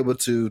want to be able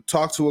to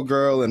talk to a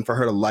girl and for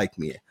her to like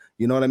me.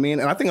 You know what I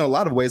mean? And I think in a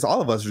lot of ways,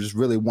 all of us just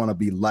really want to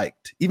be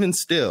liked, even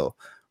still,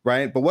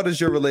 right? But what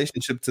is your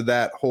relationship to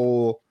that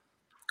whole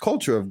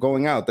culture of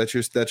going out that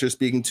you're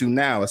speaking to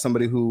now as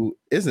somebody who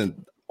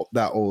isn't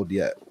that old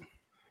yet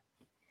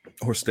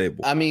or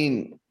stable? I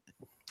mean,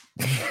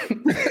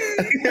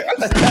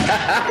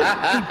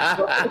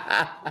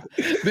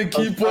 the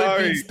key point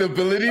being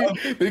stability.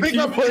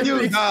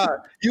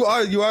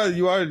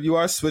 You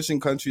are switching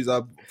countries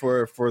up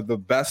for the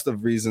best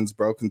of reasons,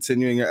 bro.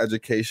 Continuing your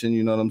education,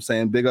 you know what I'm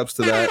saying? Big ups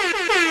to that.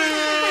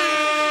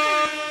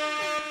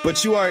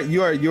 But you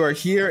are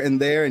here and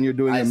there, and you're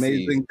doing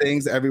amazing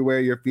things everywhere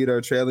your feet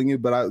are trailing you.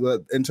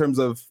 But in terms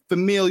of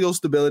familial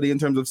stability, in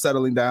terms of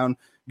settling down,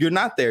 you're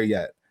not there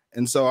yet.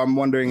 And so I'm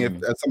wondering if,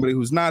 as somebody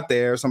who's not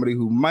there, somebody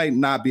who might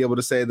not be able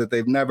to say that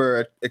they've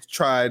never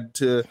tried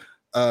to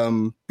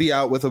be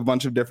out with a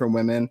bunch of different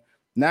women,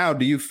 now,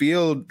 do you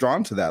feel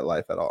drawn to that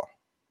life at all?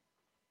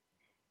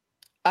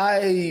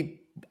 I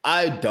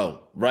don't,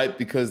 right?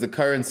 Because the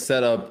current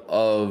setup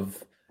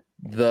of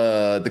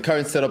the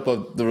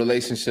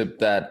relationship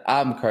that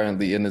I'm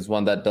currently in is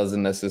one that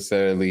doesn't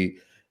necessarily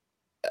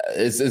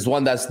is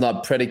one that's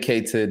not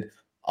predicated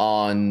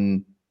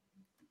on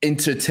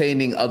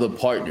entertaining other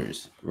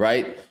partners,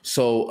 right?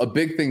 So a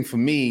big thing for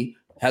me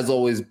has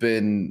always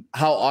been,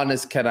 how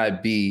honest can I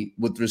be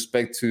with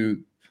respect to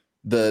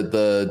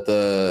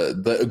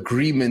the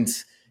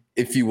agreement,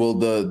 if you will,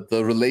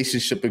 the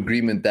relationship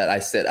agreement that I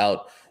set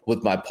out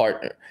with my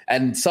partner.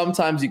 And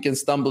sometimes you can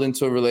stumble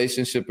into a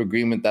relationship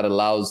agreement that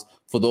allows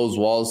for those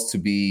walls to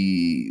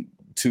be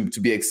to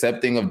be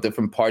accepting of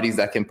different parties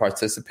that can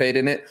participate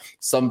in it.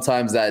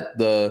 Sometimes that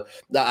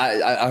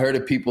I heard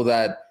of people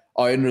that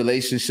are in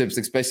relationships,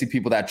 especially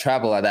people that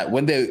travel like that,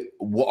 when they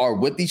are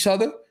with each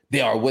other, they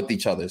are with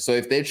each other. So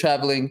if they're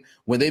traveling,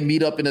 when they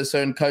meet up in a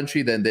certain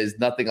country, then there's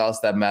nothing else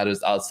that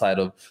matters outside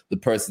of the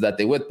person that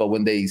they're with. But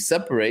when they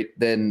separate,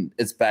 then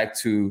it's back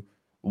to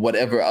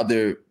whatever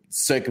other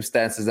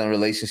circumstances and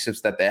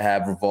relationships that they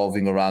have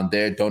revolving around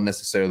there. Don't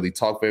necessarily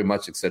talk very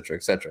much, et cetera,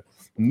 et cetera.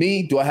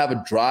 Me, do I have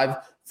a drive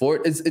for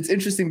it? It's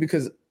interesting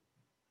because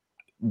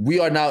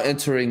we are now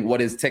entering what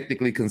is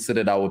technically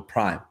considered our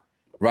prime,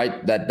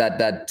 right?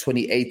 That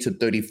 28 to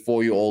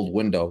 34-year-old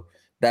window.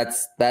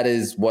 That's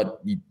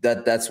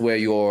where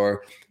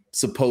your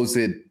supposed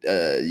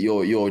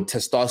your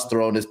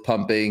testosterone is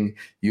pumping,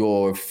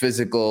 your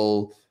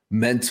physical,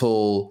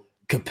 mental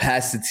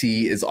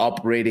capacity is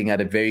operating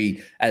at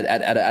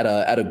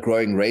a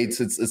growing rate.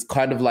 So it's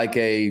kind of like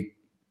a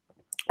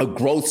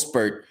growth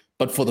spurt,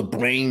 but for the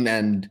brain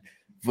and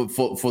for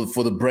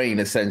the brain,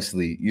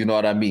 essentially. You know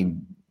what I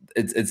mean?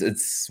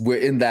 It's we're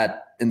in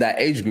that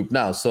age group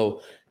now.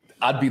 So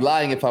I'd be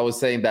lying if I was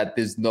saying that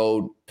there's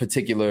no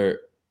particular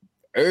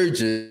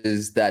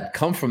urges that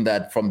come from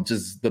that, from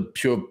just the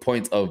pure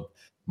point of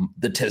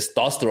the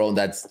testosterone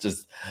that's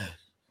just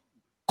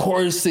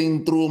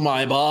coursing through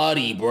my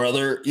body,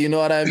 brother. You know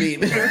what I mean?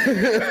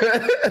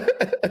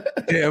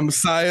 Damn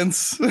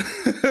science. If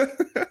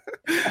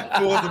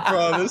it wasn't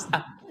for this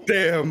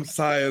damn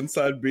science,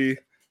 I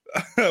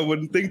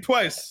wouldn't think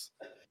twice.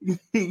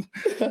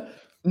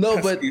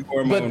 No, but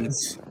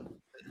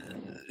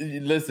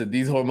listen,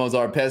 these hormones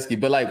are pesky.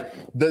 But like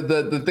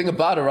the thing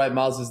about it, right,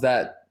 Miles, is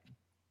that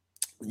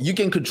you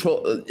can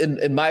control.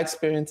 In my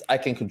experience, I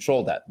can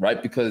control that,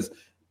 right? Because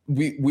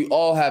we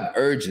all have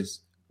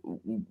urges.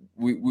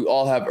 We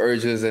all have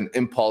urges and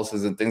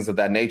impulses and things of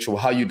that nature.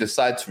 How you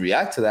decide to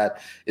react to that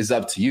is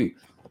up to you.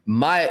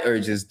 My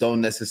urges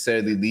don't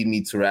necessarily lead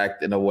me to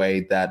react in a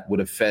way that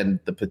would offend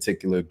the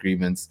particular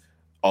agreements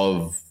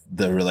of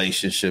the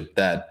relationship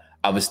that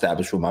I've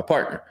established with my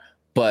partner.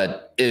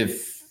 But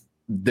if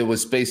there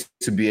was space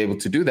to be able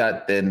to do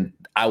that, then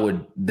that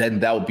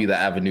would be the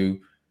avenue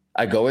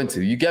I go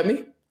into. You get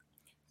me?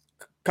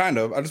 Kind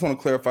of. I just want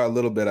to clarify a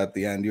little bit at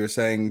the end. You were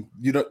saying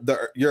your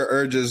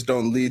urges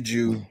don't lead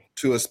you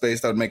to a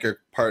space that would make your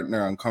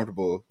partner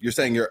uncomfortable. You're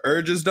saying your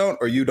urges don't,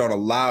 or you don't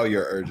allow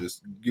your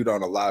urges. You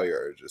don't allow your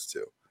urges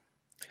to.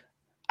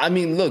 I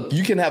mean, look,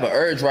 you can have an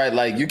urge, right?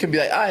 Like you can be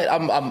like, all right,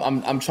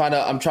 I'm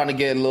trying to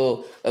get a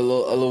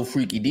little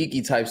freaky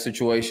deaky type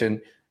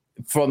situation.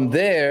 From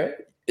there,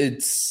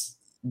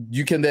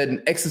 you can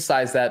then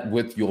exercise that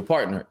with your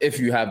partner if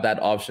you have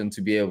that option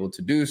to be able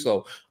to do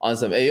so. On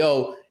some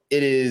AO,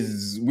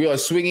 we are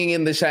swinging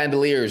in the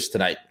chandeliers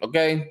tonight.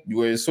 Okay,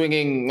 we're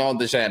swinging on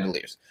the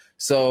chandeliers.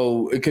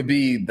 So it could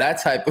be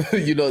that type of,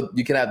 you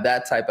can have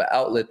that type of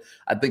outlet.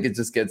 I think it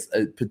just gets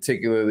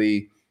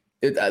particularly.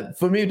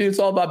 For me, dude, it's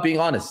all about being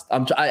honest.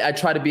 I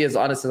try to be as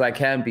honest as I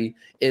can be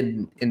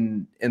in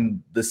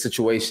the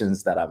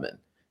situations that I'm in,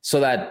 so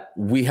that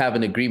we have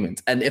an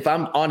agreement. And if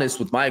I'm honest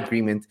with my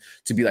agreement,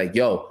 to be like,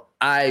 yo,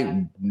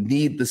 I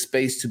need the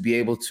space to be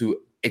able to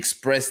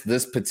express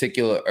this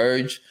particular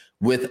urge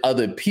with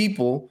other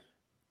people,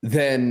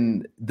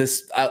 then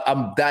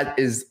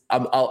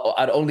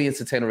I'd only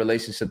entertain a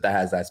relationship that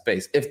has that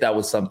space if that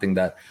was something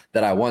that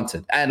I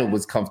wanted and it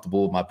was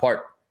comfortable with my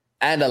partner,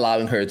 and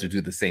allowing her to do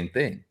the same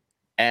thing.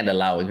 And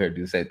allowing her to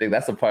do the same thing.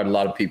 That's the part a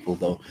lot of people,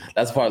 though.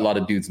 That's the part a lot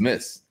of dudes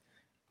miss.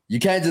 You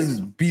can't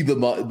just be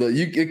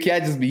it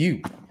can't just be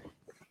you.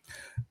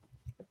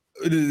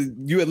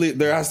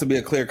 There has to be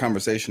a clear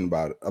conversation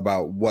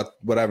about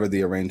whatever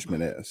the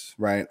arrangement is,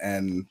 right?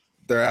 And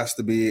there has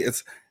to be.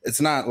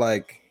 It's not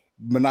like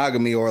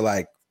monogamy or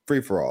like free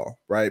for all,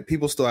 right?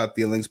 People still have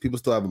feelings. People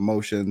still have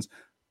emotions,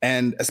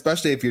 and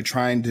especially if you're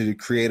trying to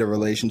create a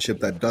relationship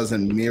that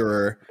doesn't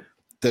mirror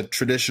the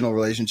traditional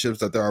relationships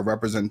that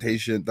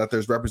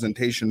there's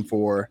representation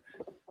for,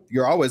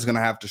 you're always going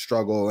to have to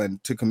struggle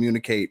and to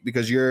communicate,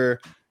 because you're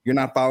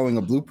not following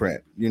a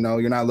blueprint. You're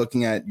not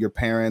looking at your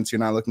parents. You're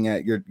not looking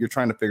at, you're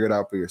trying to figure it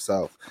out for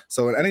yourself.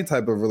 So in any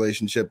type of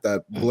relationship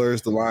that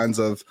blurs the lines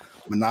of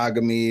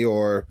monogamy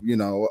or,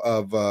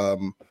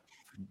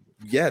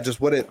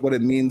 just what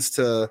it means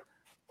to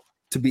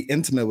be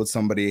intimate with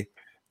somebody,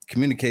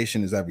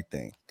 communication is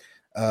everything.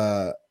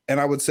 And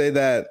I would say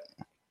that,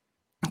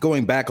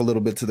 going back a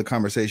little bit to the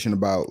conversation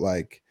about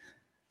like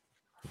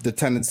the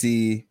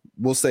tendency,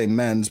 we'll say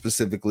men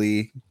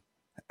specifically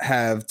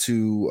have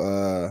to,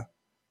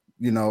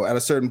 at a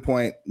certain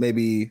point,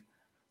 maybe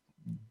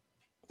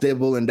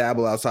dibble and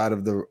dabble outside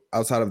of the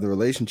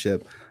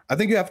relationship. I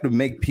think you have to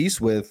make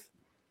peace with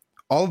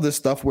all of this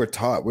stuff we're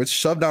taught. We're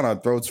shoved down our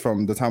throats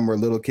from the time we're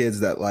little kids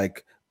that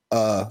like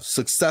a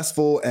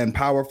successful and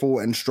powerful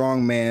and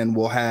strong man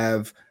will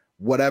have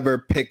whatever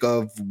pick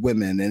of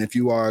women, and if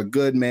you are a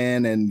good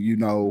man and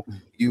you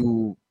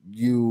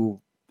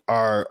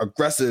are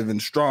aggressive and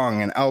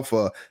strong and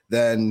alpha,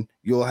 then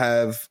you'll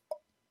have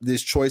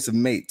this choice of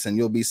mates and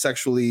you'll be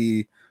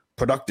sexually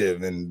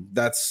productive, and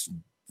that's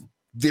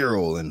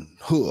virile and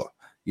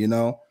you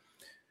know.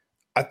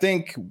 I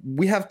think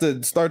we have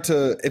to start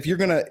to, if you're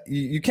gonna,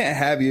 you can't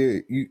have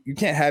your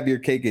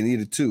cake and eat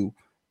it too,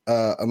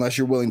 unless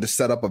you're willing to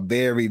set up a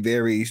very,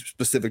 very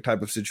specific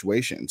type of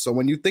situation. So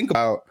when you think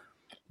about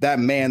that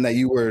man that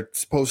you were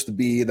supposed to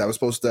be, that was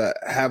supposed to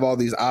have all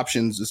these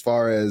options as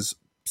far as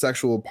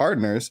sexual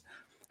partners,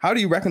 how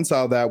do you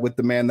reconcile that with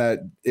the man that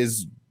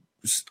is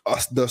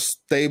the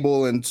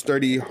stable and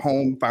sturdy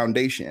home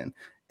foundation,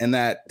 and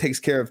that takes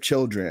care of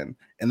children,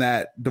 and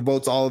that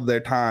devotes all of their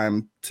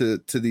time to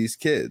these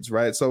kids,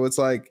 right? So it's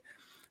like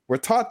we're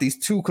taught these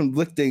two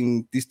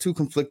conflicting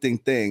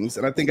things,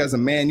 and I think as a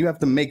man, you have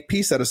to make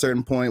peace at a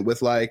certain point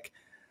with like,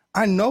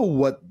 I know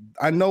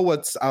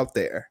what's out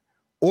there,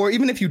 or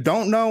even if you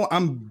don't know,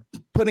 I'm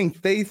putting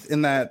faith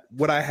in that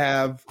what I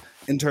have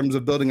in terms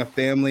of building a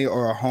family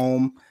or a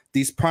home.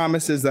 These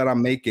promises that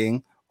I'm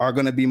making are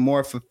going to be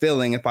more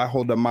fulfilling if I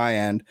hold up my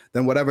end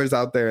than whatever's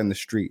out there in the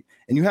street.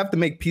 And you have to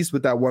make peace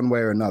with that one way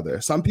or another.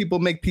 Some people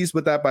make peace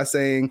with that by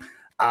saying,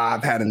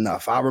 I've had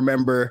enough. I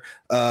remember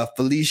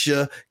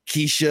Felicia,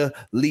 Keisha,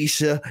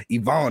 Leisha,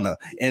 Ivana,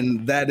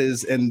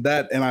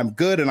 and I'm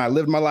good and I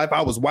lived my life.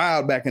 I was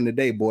wild back in the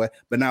day, boy,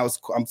 but now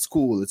I'm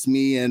cool. It's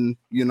me and,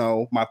 you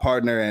know, my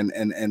partner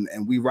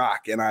and we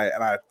rock. And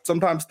I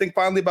sometimes think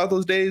fondly about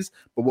those days,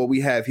 but what we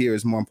have here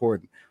is more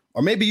important.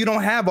 Or maybe you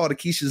don't have all the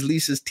Keishas,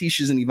 Leishas,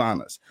 Tishas, and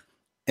Ivanas,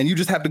 and you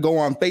just have to go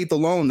on faith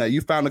alone that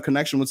you found a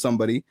connection with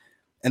somebody,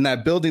 and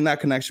that building that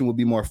connection will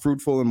be more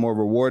fruitful and more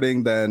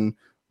rewarding than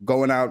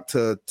going out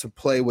to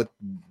play with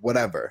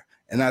whatever.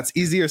 And that's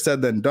easier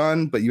said than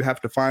done, but you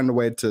have to find a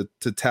way to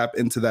tap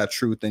into that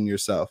truth in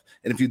yourself.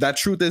 And if that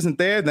truth isn't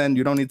there, then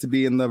you don't need to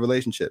be in the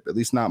relationship, at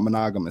least not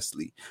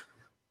monogamously.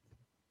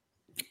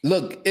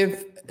 Look,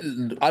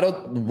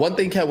 one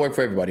thing can't work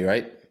for everybody,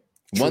 right?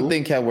 True. One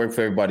thing can't work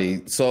for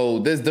everybody. So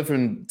there's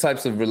different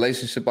types of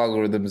relationship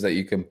algorithms that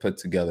you can put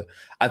together.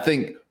 I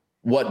think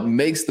what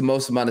makes the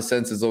most amount of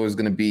sense is always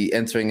going to be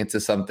entering into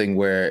something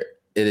where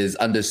it is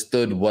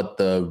understood what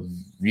the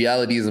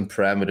realities and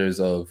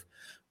parameters of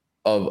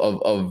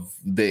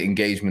the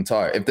engagement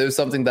are. If there's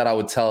something that I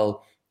would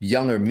tell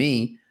younger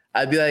me,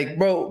 I'd be like,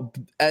 bro,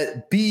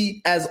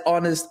 be as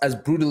honest, as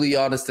brutally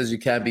honest as you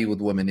can be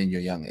with women in your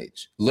young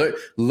age.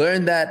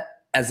 Learn that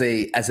as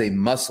a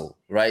muscle,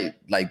 right?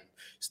 Like,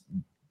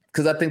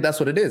 because I think that's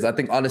what it is. I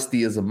think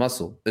honesty is a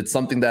muscle. It's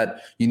something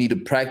that you need to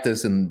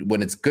practice. And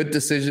when it's good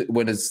decision,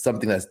 when it's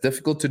something that's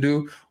difficult to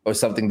do or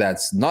something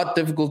that's not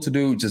difficult to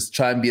do, just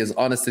try and be as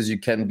honest as you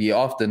can be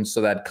often,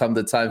 so that come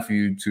the time for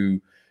you to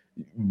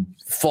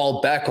fall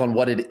back on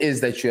what it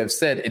is that you have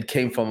said, it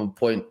came from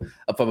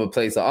a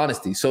place of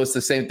honesty. So it's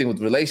the same thing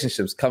with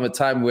relationships. Come a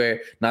time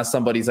where now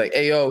somebody's like,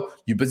 hey, yo,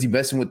 you're busy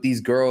messing with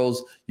these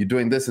girls, you're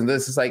doing this and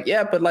this. It's like,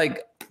 yeah, but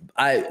like,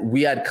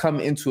 we had come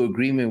into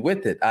agreement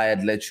with it. I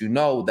had let you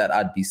know that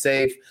I'd be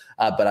safe,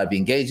 but I'd be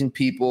engaging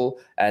people,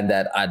 and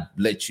that I'd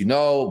let you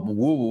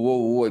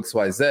know, X,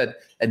 Y, Z.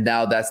 And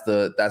now that's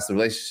the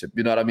relationship.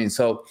 You know what I mean?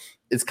 So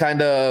it's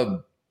kind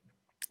of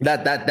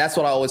that's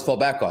what I always fall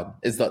back on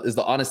is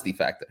the honesty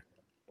factor.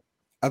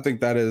 I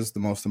think that is the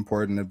most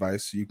important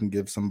advice you can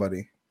give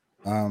somebody.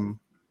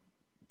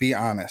 Be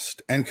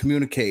honest and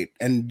communicate.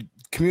 And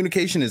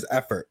communication is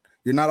effort.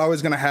 You're not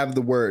always going to have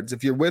the words.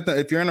 If you're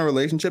in a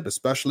relationship,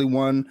 especially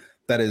one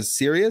that is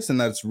serious and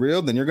that's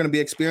real, then you're going to be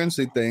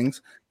experiencing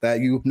things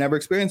that you've never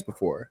experienced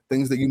before,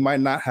 things that you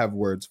might not have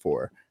words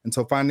for. And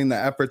so finding the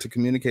effort to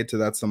communicate to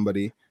that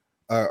somebody,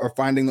 or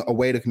finding a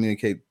way to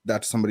communicate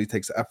that to somebody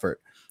takes effort.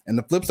 And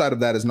the flip side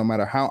of that is no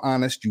matter how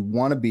honest you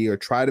want to be or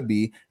try to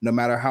be, no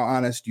matter how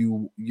honest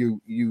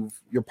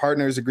your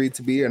partners agreed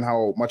to be and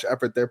how much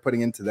effort they're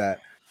putting into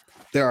that,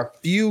 there are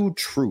few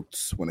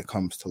truths when it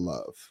comes to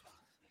love.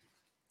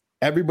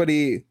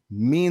 Everybody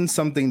means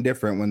something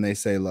different when they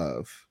say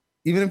love,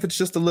 even if it's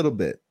just a little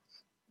bit.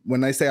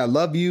 When they say I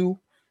love you,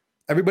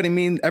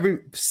 every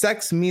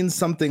sex means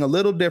something a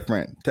little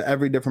different to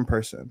every different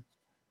person,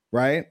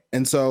 right?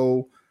 And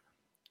so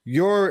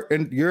your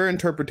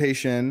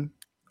interpretation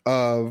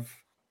of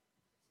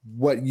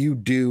what you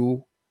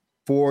do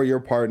for your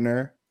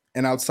partner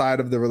and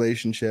outside of the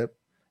relationship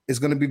is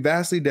going to be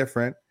vastly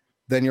different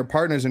than your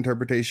partner's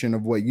interpretation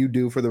of what you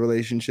do for the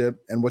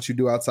relationship and what you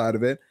do outside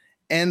of it,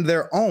 and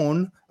their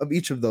own of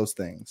each of those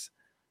things.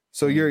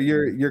 So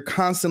you're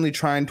constantly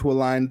trying to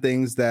align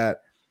things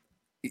that,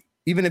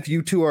 even if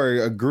you two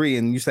agree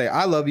and you say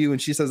I love you and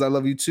she says I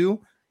love you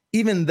too,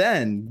 even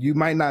then you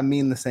might not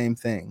mean the same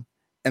thing.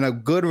 And a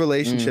good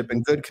relationship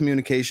and good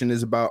communication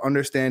is about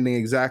understanding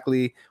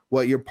exactly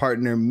what your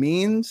partner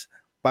means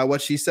by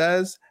what she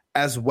says,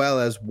 as well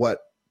as what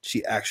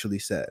she actually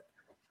said.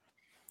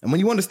 And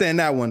when you understand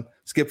that one,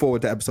 skip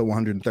forward to episode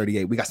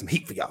 138. We got some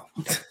heat for y'all.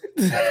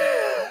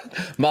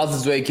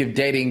 Miles' Way Give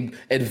Dating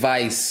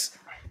Advice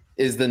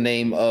is the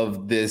name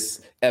of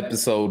this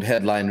episode.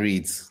 Headline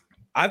reads,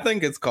 I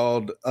think it's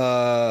called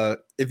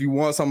If You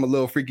Want Something a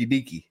Little Freaky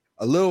Deaky.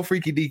 A Little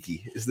Freaky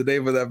Deaky is the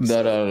name of the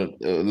episode.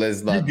 No,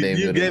 let's not name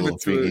it a little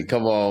freaky.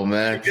 Come on,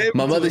 man.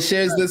 My mother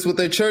shares this with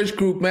her church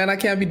group, man. I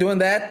can't be doing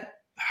that.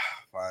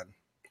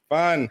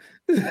 Fun.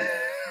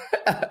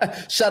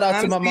 Shout out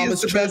Honesty to my mama's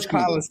is the church best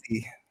group.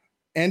 policy.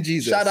 And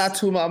Jesus. Shout out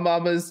to my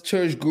mama's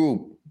church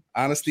group.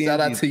 Honesty. Shout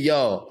out to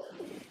y'all.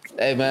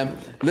 Hey man,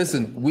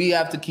 listen, we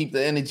have to keep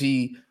the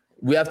energy.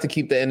 We have to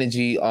keep the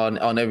energy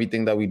on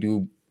everything that we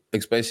do,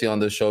 especially on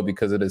this show,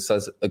 because it is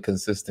such a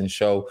consistent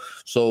show.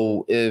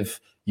 So if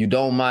you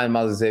don't mind,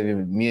 Miles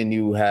Xavier, me and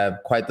you have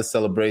quite the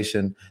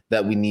celebration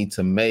that we need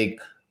to make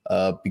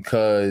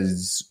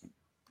because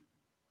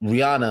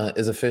Rihanna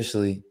is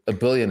officially a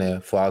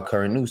billionaire for our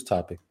current news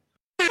topic.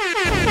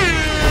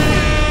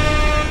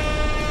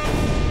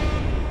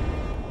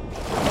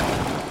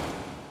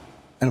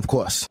 And of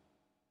course,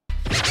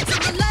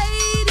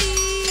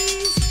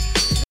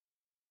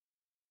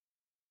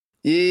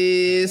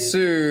 yes,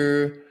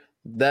 sir.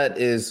 That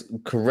is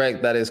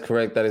correct. That is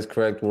correct.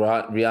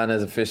 Rihanna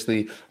is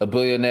officially a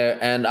billionaire.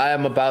 And I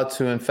am about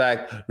to, in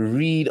fact,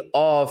 read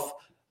off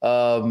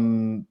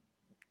the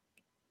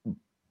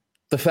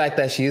fact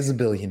that she is a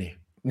billionaire.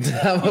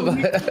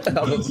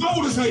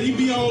 Notice how you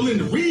be all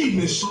into reading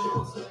this shit.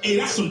 Hey,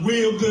 that's some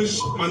real good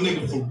shit, my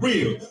nigga, for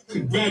real.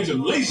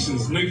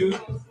 Congratulations, nigga.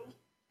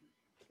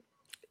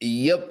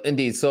 Yep,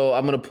 indeed. So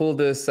I'm going to pull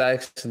this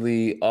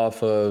actually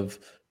off of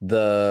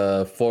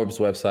the Forbes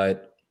website,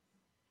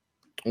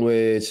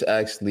 which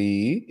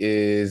actually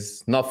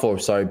is not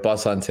Forbes, sorry,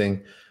 Boss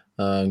Hunting.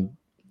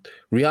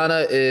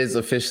 Rihanna is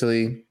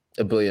officially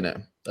a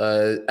billionaire.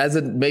 As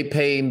it may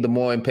pain the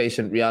more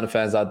impatient Rihanna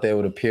fans out there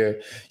would appear,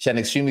 she had an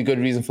extremely good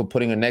reason for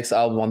putting her next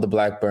album on the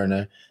back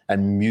burner,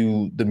 and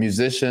the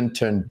musician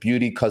turned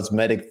beauty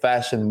cosmetic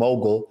fashion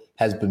mogul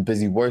has been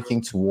busy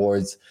working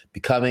towards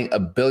becoming a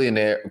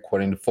billionaire,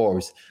 according to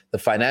Forbes. The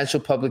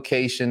financial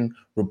publication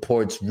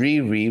reports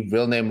Riri,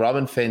 real name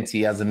Robin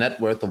Fenty, has a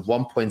net worth of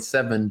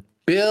 $1.7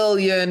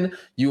 billion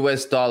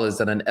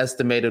and an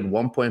estimated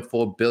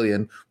 1.4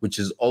 billion, which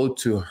is owed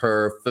to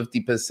her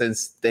 50%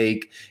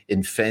 stake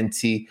in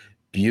Fenty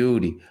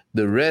Beauty.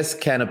 The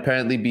rest can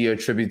apparently be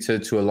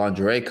attributed to a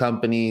lingerie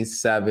company,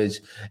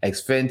 Savage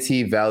X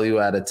Fenty, value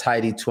at a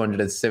tidy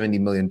 $270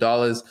 million.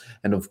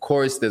 And of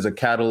course, there's a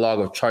catalog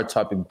of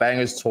chart-topping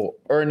bangers to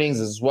earnings,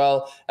 as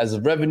well as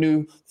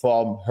revenue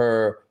from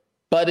her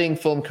budding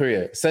film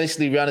career.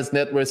 Essentially, Rihanna's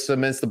net worth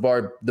cements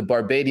the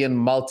Barbadian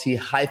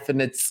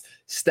multi-hyphenate's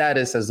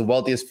status as the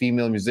wealthiest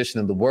female musician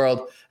in the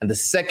world and the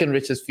second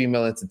richest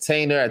female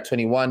entertainer at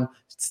 21,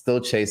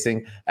 still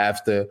chasing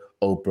after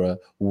Oprah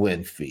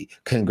Winfrey.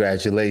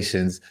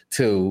 Congratulations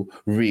to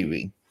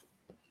Riri.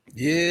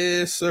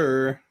 yes,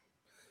 sir.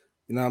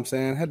 You know what I'm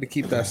saying? Had to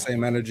keep that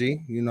same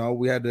energy. You know,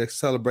 we had to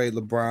celebrate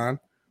LeBron,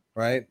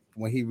 right?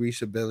 When he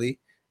reached a billy.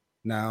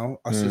 Now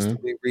our sister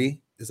Riri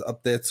is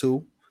up there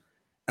too.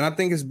 And I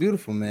think it's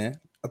beautiful, man.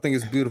 I think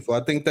it's beautiful.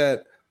 I think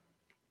that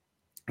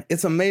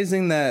it's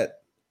amazing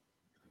that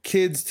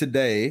kids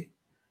today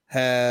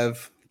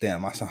have,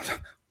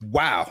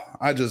 wow,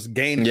 I just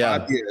gained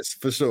 5 years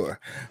for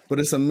sure. But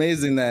it's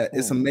amazing that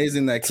kids,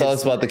 tell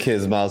us about the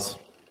kids, Miles.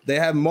 They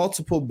have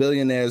multiple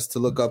billionaires to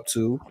look up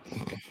to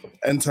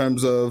in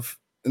terms of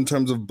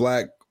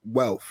Black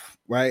wealth,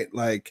 right?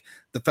 Like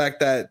the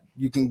fact that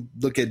you can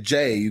look at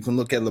Jay, you can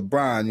look at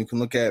LeBron, you can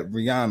look at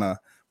Rihanna,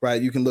 right?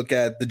 You can look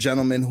at the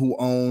gentleman who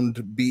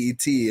owned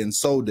BET and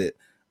sold it.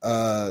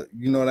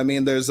 You know what I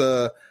mean? There's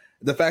the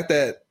fact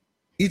that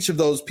each of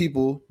those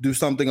people do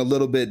something a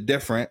little bit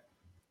different,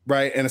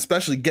 right? And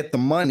especially get the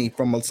money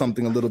from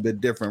something a little bit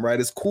different, right?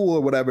 It's cool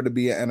or whatever to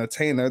be an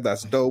entertainer.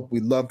 That's dope. We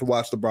love to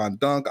watch LeBron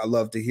dunk. I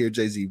love to hear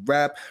Jay-Z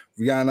rap.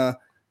 Rihanna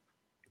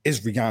is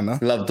Rihanna.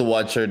 Love to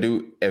watch her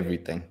do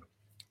everything.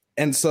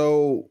 And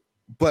so,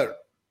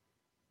 but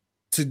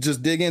to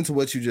just dig into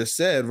what you just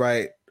said,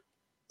 right?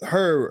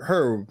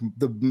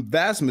 The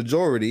vast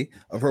majority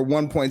of her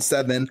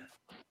 1.7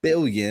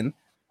 billion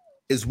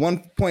is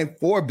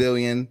 1.4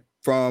 billion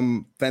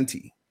from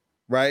Fenty,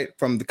 right?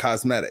 From the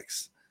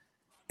cosmetics,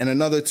 and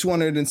another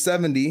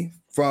 270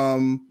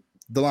 from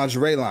the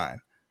lingerie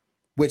line,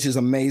 which is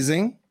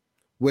amazing,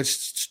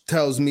 which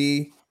tells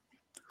me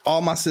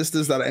all my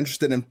sisters that are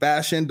interested in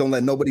fashion, don't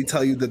let nobody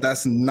tell you that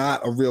that's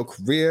not a real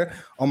career.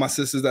 All my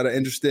sisters that are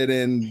interested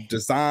in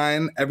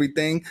design,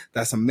 everything,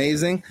 that's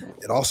amazing.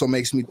 It also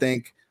makes me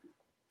think,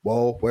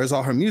 well, where's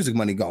all her music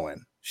money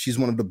going? She's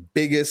one of the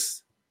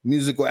biggest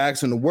musical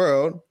acts in the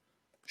world.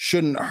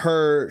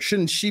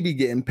 Shouldn't she be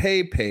getting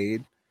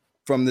paid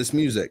from this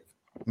music?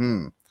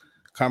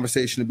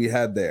 Conversation to be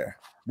had there,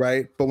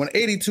 right? But when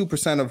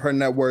 82% of her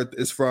net worth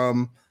is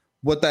from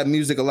what that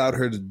music allowed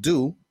her to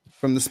do,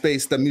 from the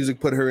space that music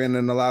put her in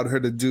and allowed her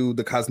to do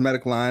the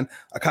cosmetic line,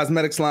 a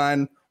cosmetics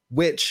line,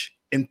 which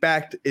in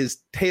fact is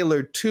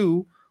tailored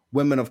to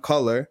women of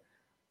color,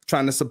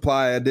 trying to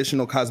supply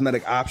additional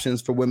cosmetic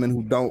options for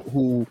women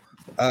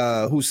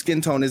whose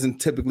skin tone isn't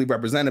typically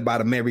represented by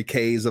the Mary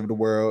Kays of the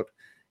world.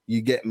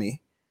 You get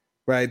me,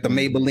 right? The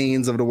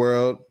Maybellines of the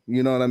world.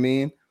 You know what I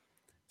mean?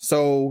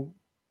 So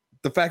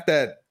the fact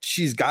that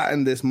she's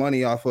gotten this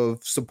money off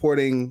of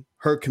supporting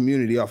her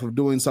community, off of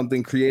doing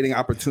something, creating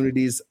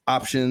opportunities,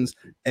 options,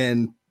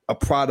 and a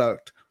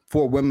product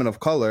for women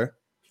of color,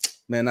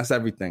 man, that's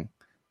everything.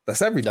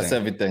 That's everything. That's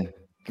everything.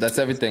 That's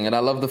everything. And I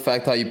love the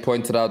fact how you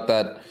pointed out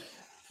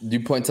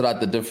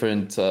the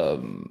different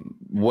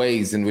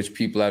ways in which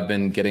people have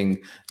been getting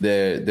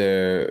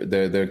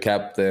their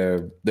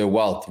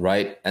wealth,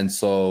 right? And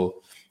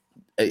so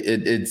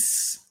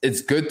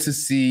it's good to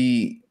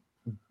see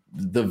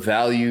the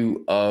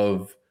value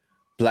of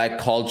Black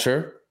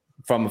culture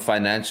from a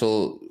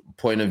financial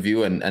point of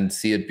view and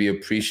see it be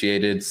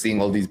appreciated,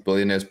 seeing all these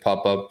billionaires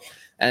pop up.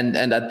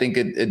 And I think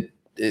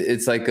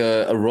it's like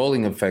a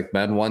rolling effect,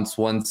 man. Once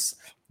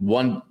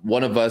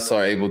one of us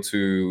are able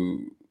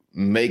to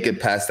make it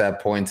past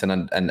that point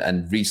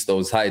and reach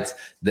those heights,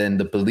 then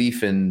the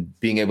belief in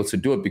being able to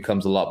do it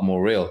becomes a lot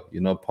more real.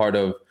 You know, part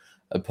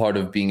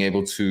of being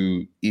able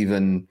to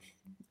even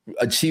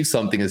achieve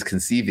something is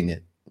conceiving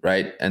it,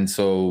 right? And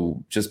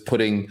so just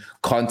putting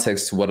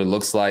context to what it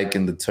looks like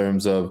in the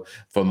terms of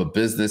from a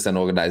business and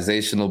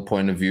organizational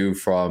point of view,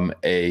 from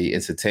a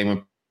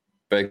entertainment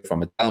perspective,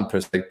 from a talent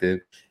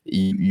perspective,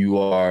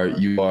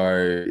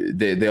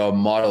 there are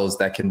models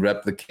that can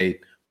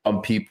replicate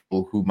from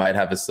people who might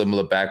have a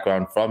similar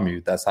background from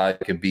you. That's how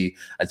it could be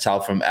a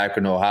child from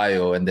Akron,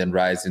 Ohio, and then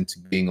rise into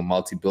being a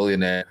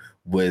multi-billionaire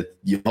with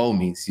your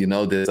homies. You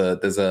know,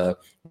 there's an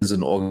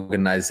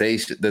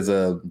organization, there's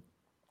a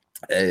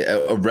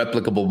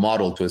replicable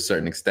model to a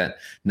certain extent.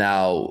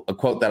 Now, a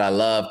quote that I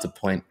love to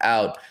point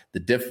out,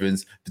 the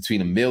difference between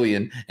 1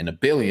 million and 1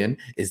 billion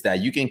is that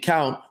you can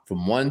count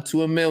from 1 to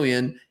 1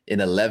 million in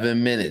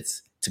 11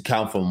 minutes. To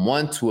count from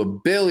 1 to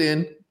 1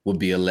 billion would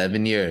be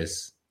 11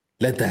 years.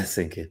 Let that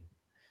sink in.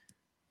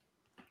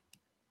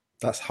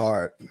 That's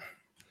hard.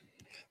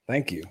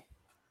 Thank you.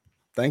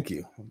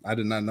 I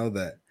did not know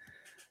that.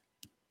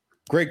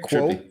 Great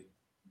quote. Trippy.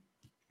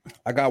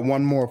 I got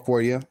one more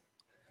for you.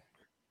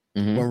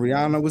 Mm-hmm. When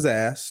Rihanna was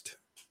asked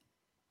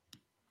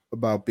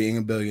about being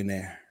a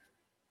billionaire,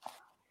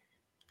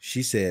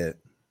 she said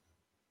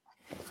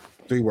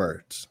 3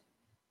 words.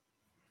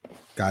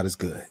 God is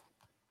good.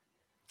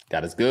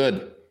 God is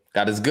good.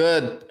 God is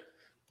good.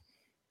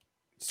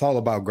 It's all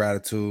about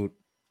gratitude.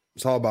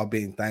 It's all about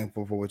being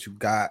thankful for what you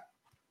got.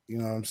 You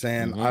know what I'm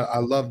saying? Mm-hmm. I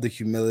love the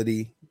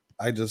humility.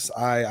 I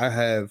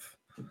have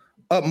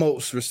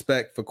utmost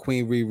respect for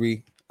Queen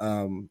Riri.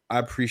 I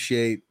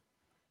appreciate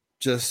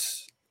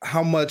just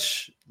how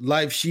much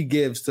life she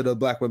gives to the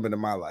Black women in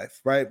my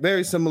life, right?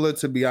 Very similar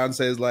to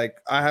Beyonce's. Like,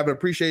 I have an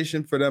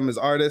appreciation for them as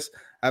artists.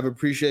 I have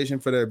appreciation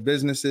for their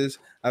businesses.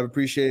 I have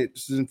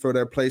appreciation for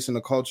their place in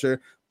the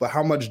culture. But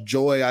how much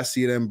joy I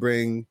see them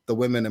bring the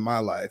women in my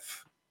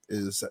life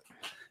is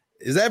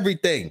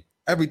everything.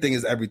 Everything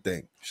is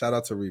everything. Shout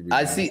out to Riri.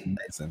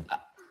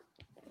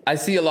 I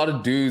see a lot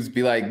of dudes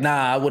be like,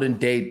 nah, I wouldn't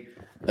date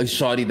a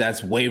shawty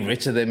that's way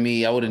richer than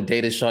me. I wouldn't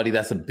date a shawty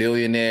that's a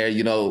billionaire.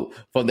 You know,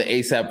 from the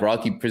ASAP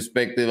Rocky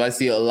perspective, I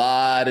see a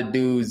lot of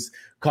dudes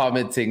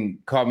commenting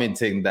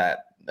that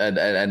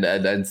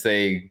and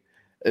saying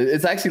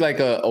it's actually like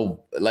a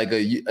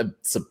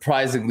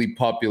surprisingly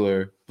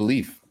popular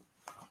belief.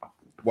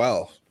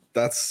 Well,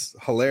 that's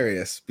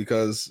hilarious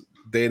because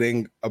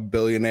dating a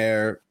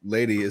billionaire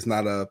lady is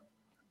not a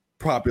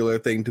popular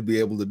thing to be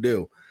able to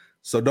do.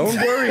 So don't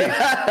worry.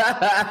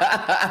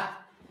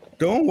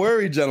 Don't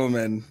worry,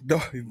 gentlemen.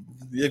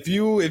 If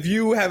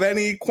you have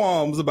any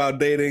qualms about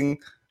dating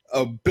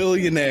a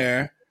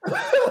billionaire,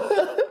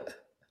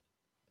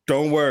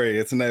 don't worry.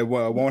 It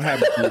won't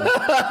happen to you.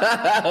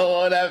 It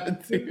won't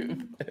happen to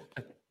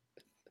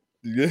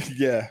you.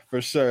 Yeah,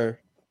 for sure.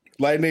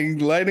 Lightning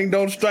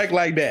don't strike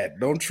like that.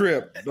 Don't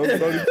trip. Don't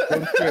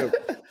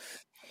trip.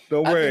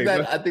 Don't worry.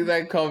 I think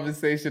that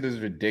conversation is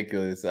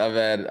ridiculous.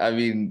 I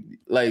mean,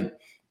 like,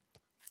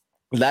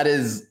 that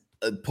is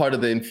part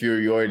of the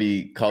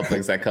inferiority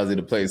complex that comes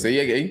into play. So,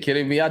 yeah, are you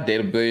kidding me? I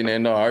date a billionaire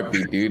in a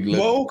heartbeat, dude.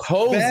 More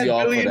bad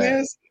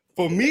billionaires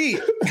for me.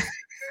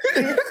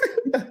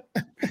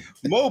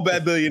 More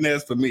bad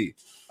billionaires for me.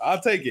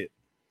 I'll take it.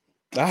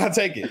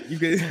 You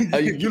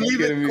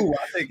leave it cool.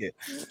 I'll take it.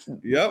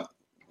 Yep.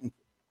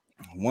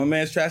 One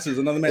man's trash is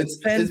another man's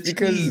pen. It's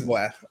because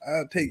boy,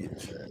 I'll take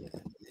it.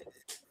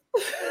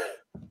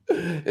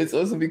 It's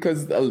also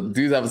because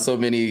dudes have so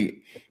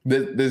many.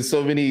 There's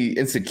so many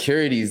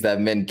insecurities that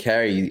men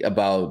carry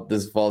about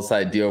this false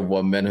idea of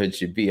what manhood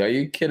should be. Are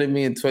you kidding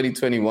me? In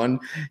 2021,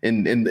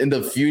 in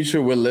the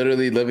future, we're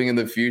literally living in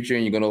the future,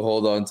 and you're gonna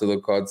hold on to the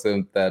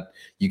concept that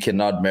you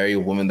cannot marry a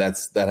woman that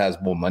has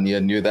more money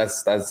than you.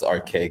 That's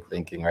archaic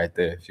thinking right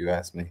there, if you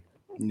ask me.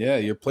 Yeah,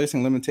 you're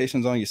placing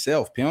limitations on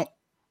yourself, pimp.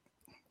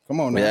 Come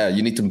on, now. Yeah,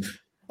 you need to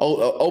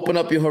open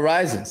up your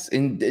horizons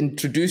and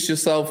introduce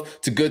yourself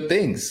to good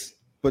things.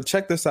 But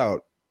check this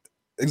out.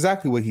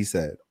 Exactly what he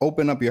said.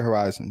 Open up your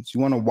horizons.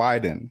 You want to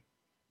widen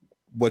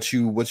what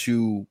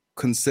you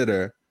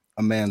consider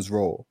a man's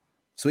role.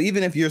 So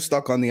even if you're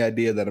stuck on the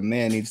idea that a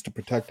man needs to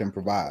protect and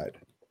provide,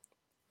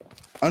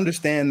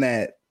 understand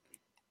that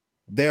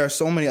there are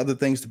so many other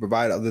things to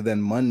provide other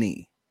than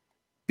money.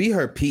 Be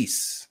her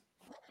peace.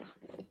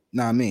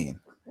 Know what I mean?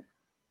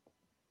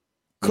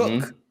 Cook.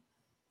 Mm-hmm.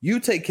 You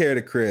take care of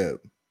the crib.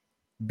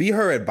 Be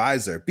her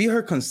advisor. Be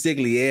her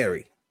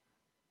consigliere.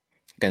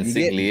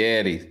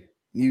 Consigliere.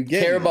 You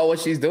get care about what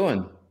she's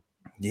doing.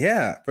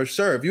 Yeah, for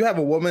sure. If you have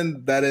a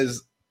woman that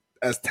is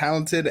as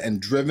talented and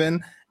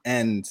driven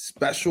and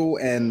special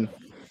and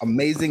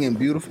amazing and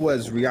beautiful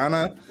as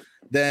Rihanna,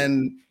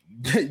 then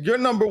your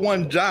number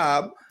one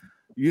job,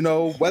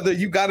 whether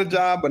you got a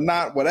job or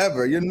not,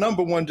 whatever, your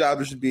number one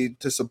job should be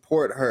to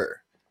support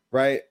her,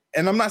 right?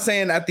 And I'm not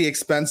saying at the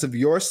expense of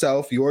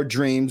yourself, your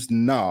dreams.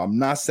 No, I'm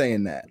not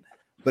saying that.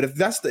 But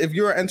if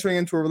you're entering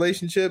into a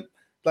relationship,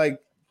 like,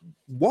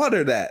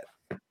 water that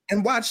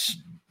and watch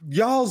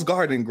y'all's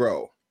garden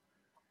grow.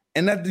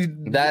 And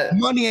that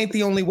money ain't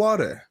the only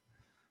water.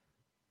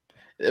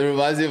 It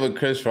reminds me of a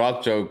Chris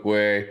Rock joke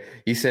where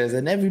he says,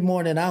 and every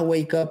morning I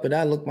wake up and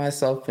I look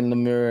myself in the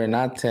mirror and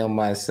I tell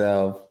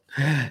myself,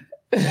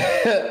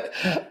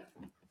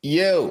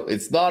 yo,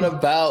 it's not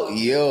about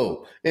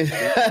you.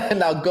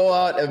 Now go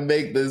out and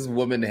make this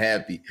woman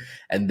happy.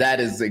 And that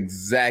is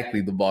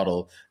exactly the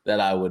model that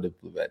I would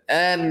implement.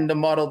 And the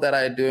model that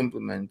I do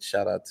implement,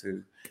 shout out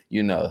to,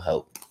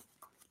 help.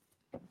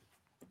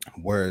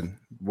 Word.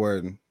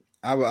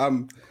 I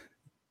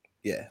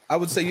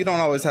would say you don't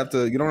always have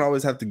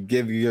to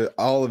give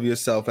all of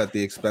yourself at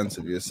the expense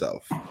of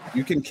yourself.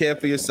 You can care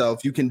for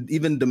yourself. You can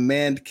even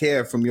demand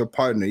care from your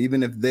partner,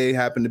 even if they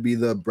happen to be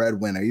the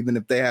breadwinner, even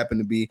if they happen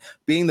to be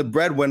being the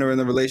breadwinner in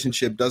the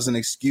relationship doesn't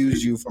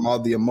excuse you from all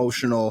the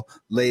emotional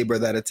labor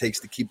that it takes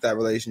to keep that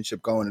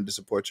relationship going and to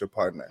support your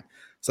partner.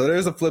 So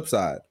there's a flip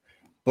side.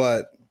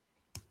 But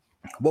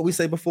what we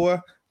say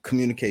before,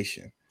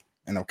 communication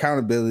and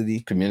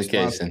accountability,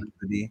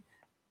 responsibility,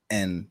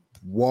 and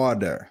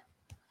water.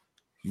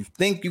 You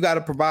think you got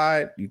to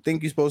provide, you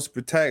think you're supposed to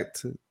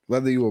protect,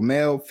 whether you're a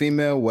male,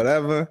 female,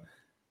 whatever.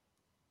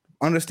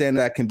 Understand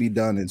that can be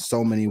done in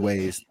so many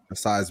ways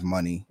besides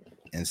money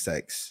and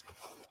sex.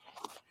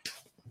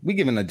 We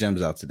giving the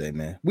gems out today,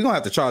 man. We're going to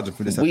have to charge them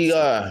for this episode. We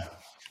are.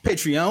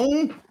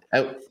 Patreon.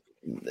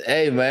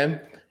 Hey,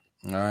 man.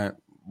 All right.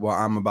 Well,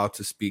 I'm about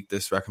to speak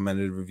this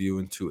recommended review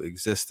into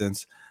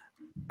existence.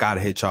 Got to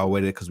hit y'all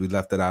with it because we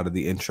left it out of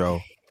the intro.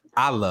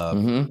 I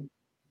love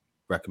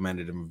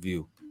recommended and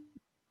review.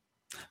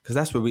 Because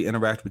that's where we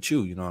interact with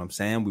you. You know what I'm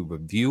saying? We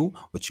review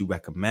what you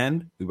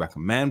recommend. We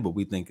recommend what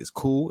we think is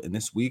cool. And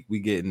this week, we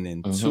getting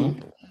into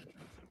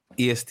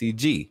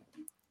ESTG.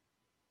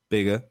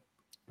 Bigger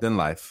than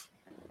life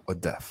or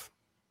death.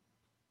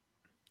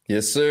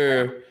 Yes,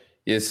 sir.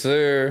 Yes,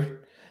 sir.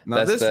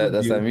 Now, that's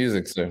that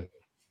music, sir.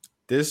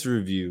 This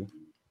review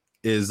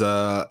is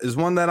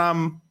one that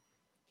I'm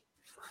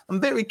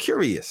very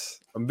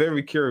curious. I'm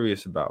very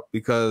curious about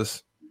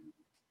because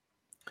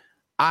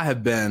I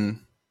have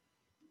been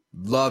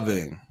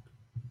loving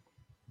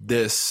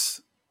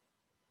this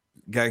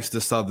gangsta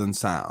Southern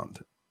sound.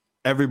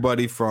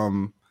 Everybody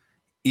from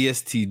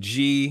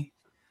ESTG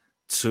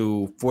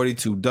to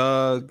 42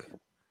 Doug,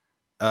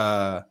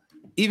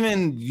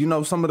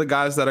 even some of the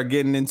guys that are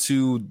getting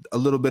into a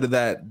little bit of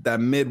that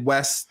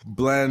Midwest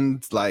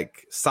blend,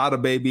 like Sada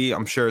Baby.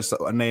 I'm sure it's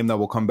a name that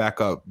will come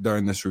back up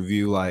during this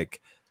review.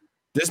 Like,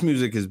 this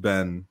music has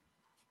been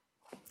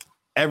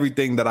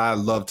everything that I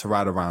love to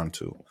ride around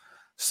to.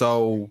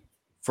 So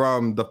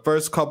from the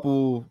first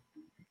couple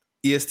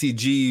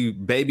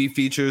ESTG Baby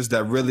features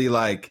that really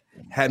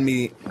had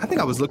me, I think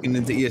I was looking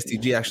into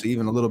ESTG actually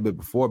even a little bit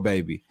before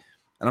Baby.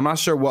 And I'm not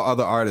sure what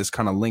other artists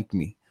kind of linked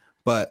me,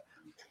 but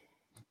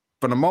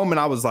from the moment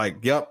I was like,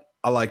 yep,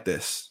 I like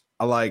this.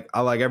 I like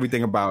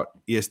everything about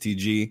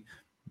ESTG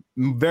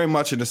very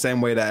much in the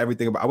same way that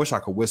everything about, I wish I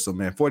could whistle,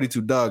 man.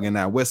 42 Doug and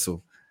that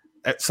whistle,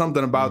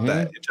 something about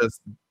that. It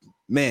just,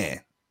 man,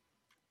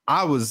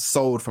 I was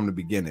sold from the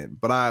beginning,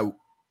 but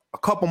a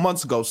couple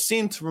months ago,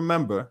 seem to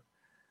remember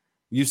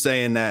you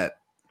saying that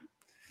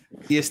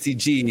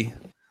ESTG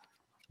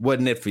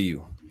wasn't it for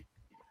you.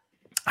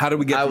 How did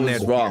we get from there?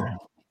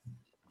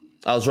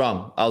 I was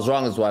wrong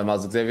as well,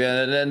 Miles Xavier.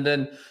 And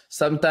then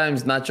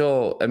sometimes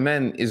Nacho, a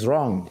man is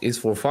wrong. It's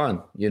for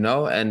fun,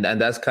 and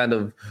that's kind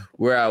of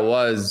where I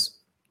was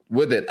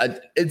with it.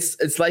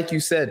 It's like you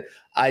said,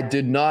 I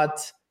did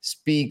not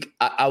speak.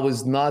 I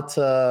was not...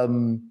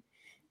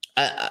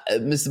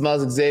 Mr.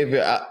 Miles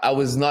Xavier, I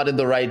was not in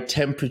the right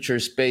temperature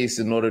space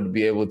in order to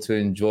be able to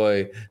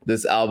enjoy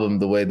this album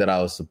the way that I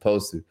was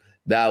supposed to.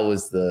 That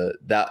was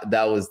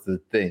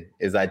the thing,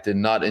 is I did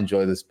not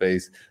enjoy the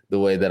space the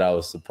way that I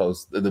was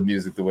supposed to, the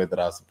music the way that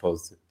I was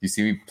supposed to. You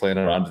see me playing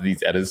around with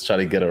these edits, trying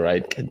to get it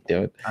right. God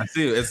damn it. I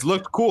see. It's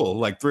looked cool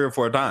like 3 or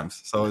 4 times.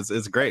 So it's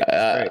great.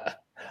 It's great.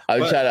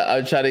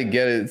 I'm trying to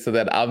get it so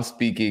that I'm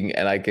speaking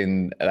and I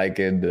can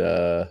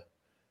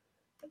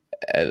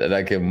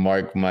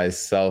mark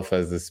myself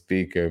as the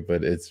speaker,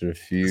 but it's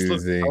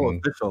refusing. So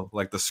official,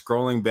 like the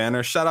scrolling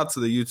banner. Shout out to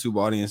the YouTube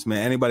audience,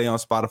 man. Anybody on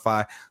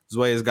Spotify,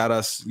 Zoe has got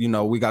us,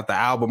 we got the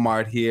album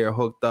art here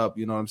hooked up,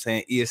 you know what I'm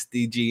saying?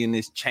 ESTG in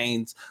his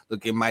chains,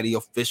 looking mighty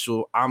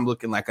official. I'm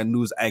looking like a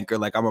news anchor,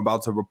 like I'm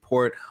about to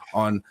report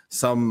on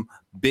some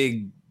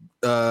big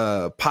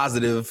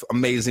positive,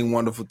 amazing,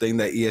 wonderful thing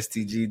that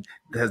ESTG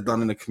has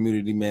done in the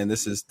community, man.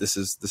 This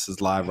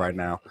is live right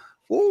now.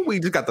 Ooh, we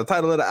just got the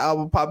title of the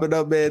album popping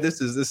up, man.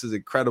 This is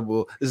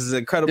incredible. This is an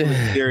incredible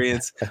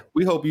experience.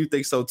 We hope you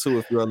think so too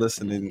if you are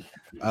listening.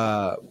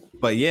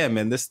 But yeah,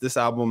 man, this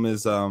album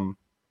is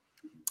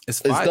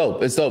it's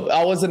dope. It's dope.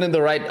 I wasn't in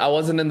the right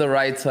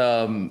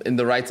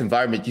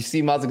environment. You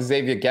see, Miles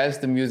Xavier,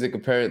 gangster music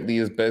apparently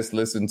is best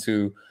listened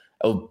to.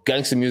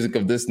 Gangster music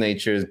of this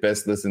nature is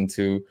best listened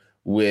to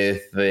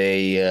with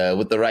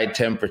the right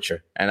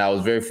temperature. And I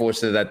was very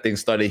fortunate that things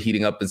started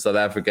heating up in South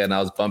Africa, and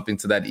I was bumping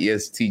to that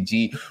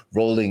ESTG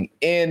rolling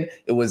in.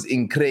 It was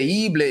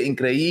increíble.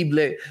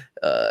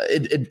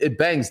 It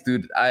bangs,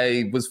 dude.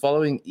 I was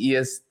following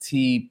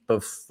EST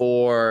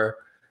before.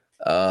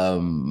 For a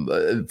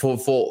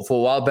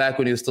while back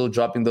when he was still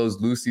dropping those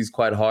loosies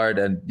quite hard,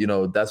 and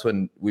that's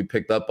when we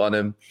picked up on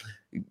him.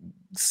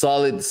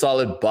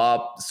 Solid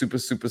bop, super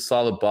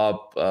solid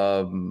bop.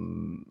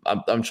 I'm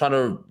trying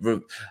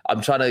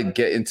to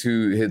get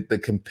into the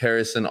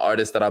comparison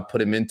artist that I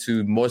put him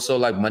into, more so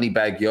like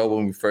Moneybagg Yo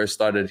when we first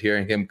started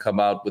hearing him come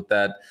out with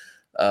that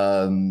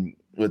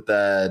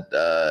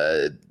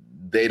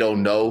They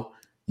Don't Know,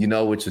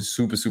 which is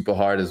super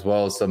hard as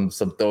well. Some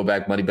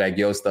throwback Moneybagg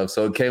Yo stuff.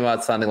 So it came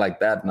out sounding like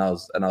that, and I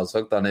was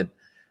hooked on it.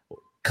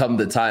 Come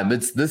the time,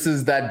 this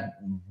is that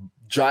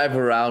drive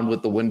around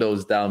with the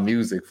windows down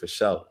music for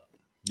sure.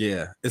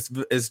 Yeah,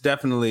 it's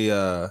definitely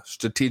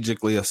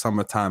strategically a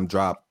summertime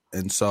drop,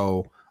 and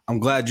so I'm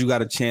glad you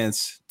got a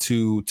chance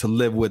to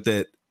live with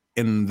it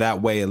in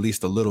that way, at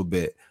least a little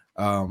bit.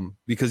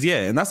 Because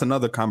and that's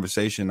another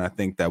conversation I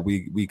think that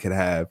we could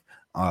have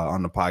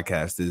on the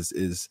podcast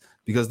is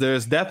because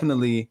there's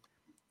definitely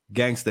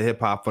gangsta hip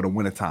hop for the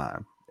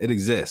wintertime. It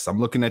exists. I'm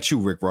looking at you,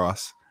 Rick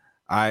Ross.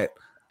 All right,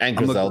 and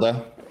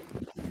Griselda.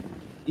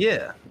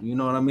 Yeah, you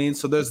know what I mean.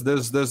 So there's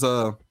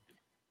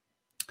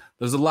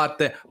a lot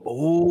there.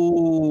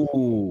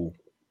 Oh,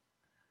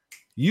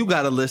 you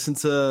got to listen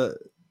to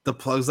the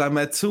plugs I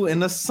met too in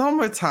the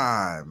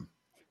summertime.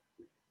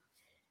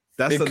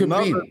 That's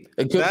another.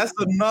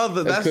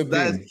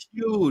 That's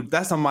huge.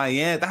 That's a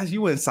Miami. That's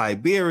you in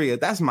Siberia.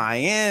 That's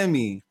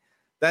Miami.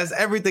 That's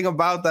everything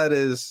about that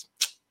is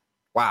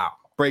wow.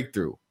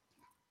 Breakthrough.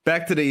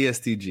 Back to the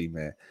ESTG,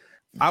 man.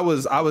 I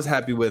was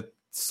happy with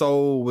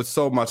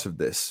so much of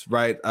this,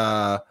 right?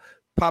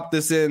 Pop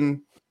this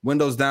in,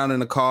 windows down in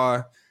the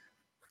car.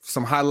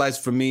 Some highlights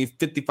for me: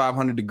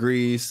 5,500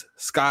 Degrees,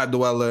 Sky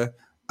Dweller.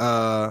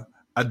 I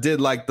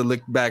did like the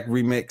Lick Back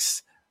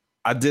remix.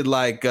 I did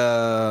like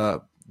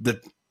the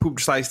Poop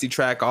Shiesty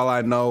track, All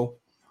I Know.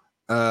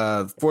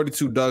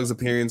 42 Doug's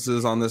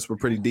appearances on this were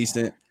pretty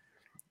decent.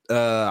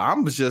 I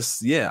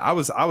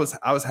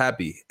was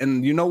happy.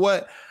 And you know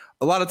what?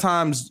 A lot of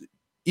times,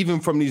 even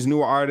from these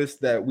newer artists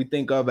that we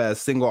think of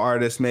as single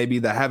artists, maybe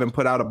that haven't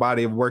put out a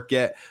body of work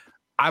yet,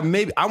 I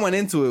went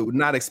into it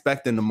not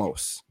expecting the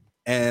most.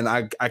 And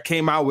I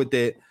came out with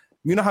it.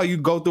 You know how you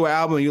go through an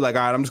album and you're like,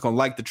 all right, I'm just going to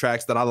like the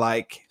tracks that I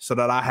like so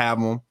that I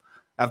have them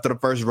after the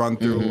first run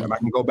through, and I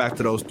can go back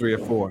to those 3 or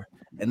 4.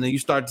 And then you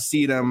start to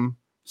see them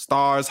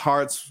stars,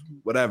 hearts,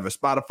 whatever,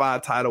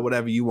 Spotify title,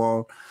 whatever you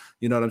want.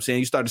 You know what I'm saying?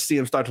 You start to see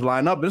them start to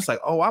line up, and it's like,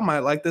 oh, I might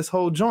like this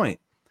whole joint.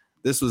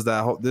 This was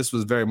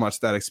very much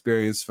that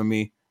experience for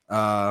me.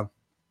 And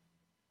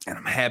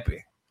I'm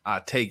happy. I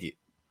take it.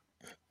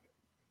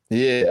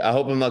 Yeah, I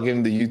hope I'm not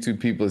giving the YouTube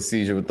people a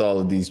seizure with all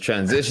of these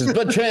transitions,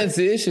 but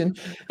transition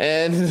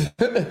and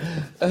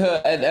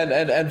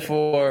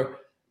for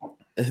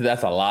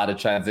that's a lot of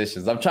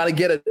transitions. I'm trying to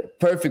get it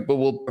perfect, but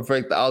we'll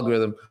perfect the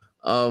algorithm.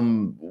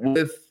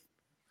 With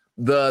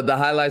the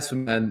highlights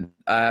from man,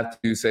 I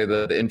have to say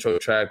the intro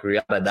track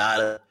Riata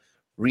Dada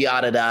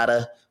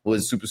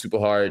was super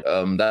hard.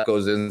 That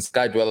goes in.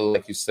 Sky Dweller,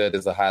 like you said,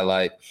 is a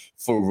highlight.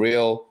 For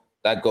Real,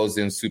 that goes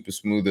in super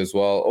smooth as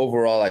well.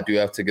 Overall, I do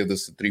have to give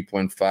this a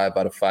 3.5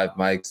 out of 5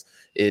 mics.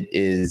 It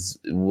is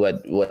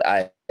what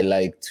I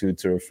like to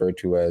refer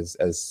to as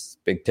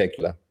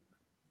spectacular.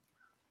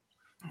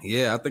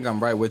 Yeah, I think I'm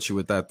right with you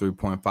with that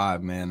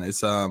 3.5, man.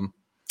 It's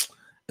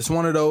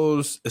one of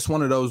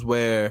those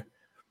where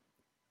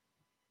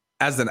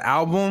as an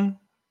album,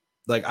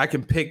 like I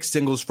can pick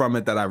singles from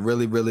it that I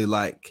really, really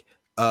like.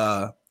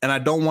 And I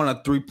don't want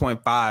a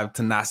 3.5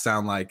 to not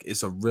sound like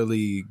it's a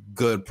really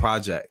good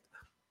project.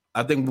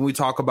 I think when we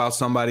talk about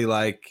somebody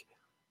like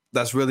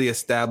that's really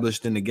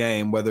established in the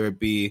game, whether it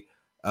be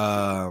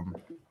a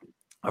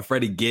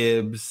Freddie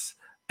Gibbs,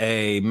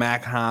 a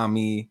Mac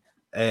Hammy,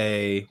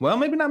 maybe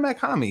not Mac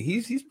Hammy.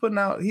 He's putting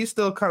out. He's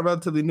still kind of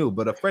relatively new,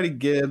 but a Freddie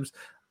Gibbs.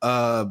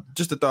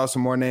 Just to throw out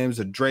some more names: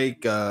 a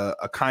Drake,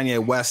 a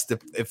Kanye West.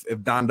 If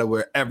Donda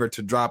were ever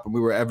to drop and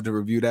we were ever to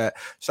review that,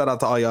 shout out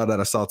to all y'all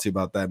that are salty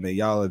about that, man.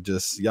 Y'all have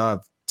just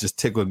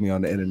tickled me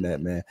on the internet,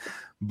 man.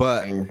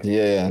 But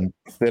yeah,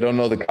 they don't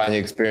know the Kanye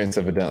experience,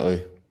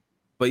 evidently.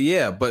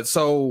 But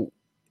so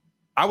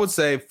I would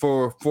say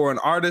for an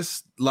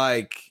artist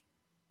like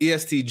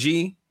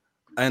ESTG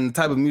and the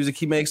type of music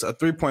he makes, a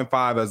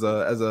 3.5 as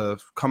a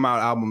come out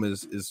album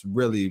is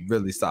really,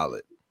 really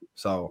solid.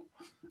 So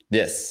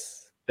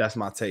yes, that's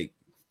my take.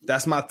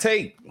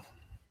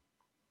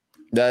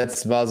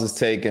 That's Miles'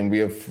 take, and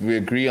we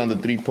agree on the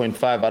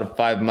 3.5 out of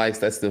 5 mics.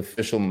 That's the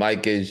official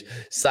micage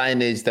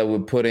signage that we're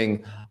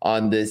putting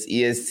on this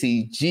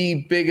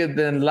ESTG Bigger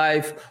Than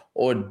Life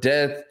or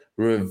Death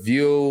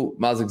review.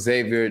 Miles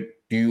Xavier,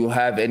 do you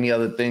have any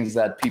other things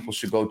that people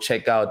should go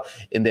check out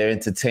in their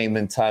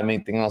entertainment time?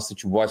 Anything else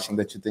that you're watching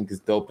that you think is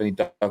dope? Any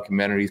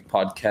documentaries,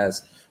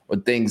 podcasts, or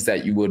things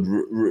that you would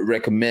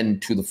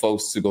recommend to the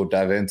folks to go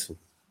dive into?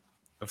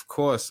 Of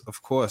course.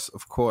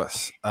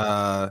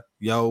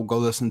 Yo, go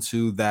listen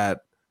to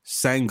that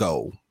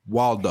Sango,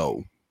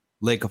 Waldo,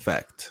 Lake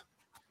Effect.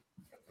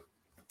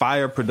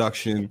 Fire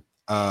production.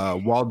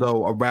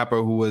 Waldo, a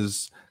rapper who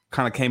was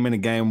kind of came in the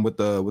game with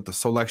the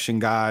selection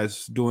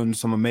guys, doing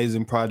some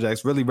amazing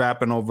projects, really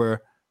rapping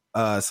over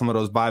some of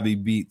those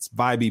vibey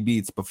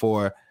beats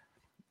before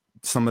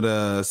some of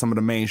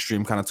the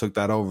mainstream kind of took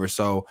that over.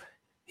 So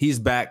he's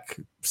back.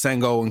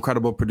 Sango,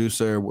 incredible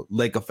producer,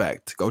 Lake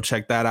Effect. Go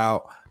check that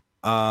out.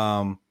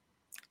 On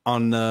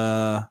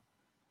the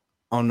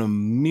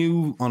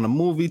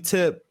movie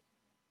tip,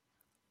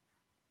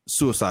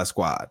 Suicide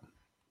Squad.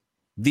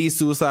 The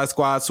Suicide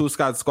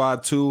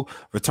Squad 2,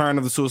 Return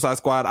of the Suicide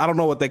Squad. I don't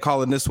know what they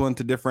call in this one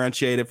to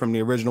differentiate it from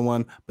the original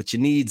one, but you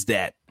needs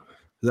that.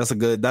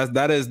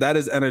 That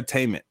is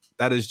entertainment.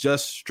 That is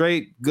just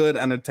straight good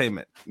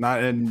entertainment.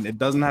 And it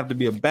doesn't have to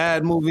be a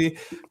bad movie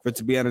for it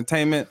to be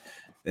entertainment,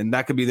 and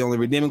that could be the only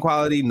redeeming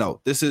quality.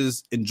 No, this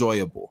is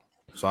enjoyable.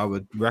 So I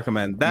would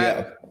recommend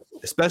that,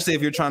 especially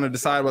if you're trying to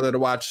decide whether to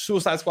watch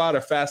Suicide Squad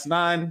or Fast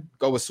 9.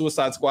 Go with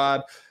Suicide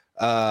Squad.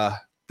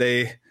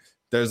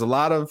 There's a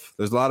lot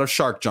of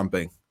shark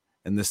jumping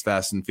in this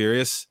Fast and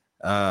Furious,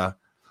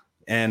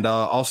 and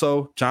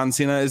also John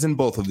Cena is in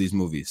both of these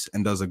movies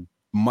and does a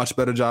much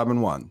better job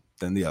in one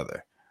than the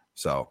other.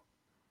 So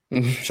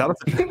shout out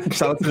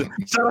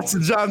to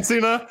John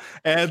Cena,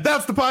 and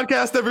that's the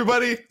podcast,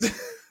 everybody.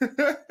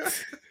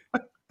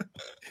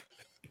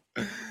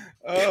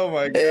 Oh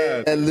my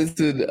god! And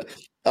listen,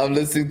 I'm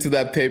listening to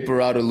that Paper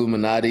Route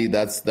Illuminati.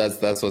 That's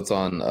what's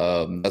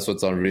on. That's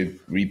what's on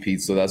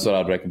repeat. So that's what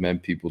I'd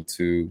recommend people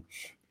to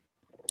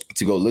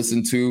go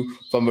listen to.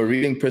 From a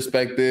reading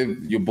perspective,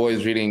 your boy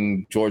is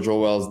reading George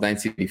Orwell's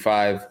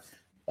 1985.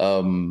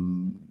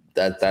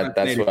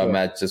 That's where I'm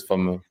at, just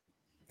from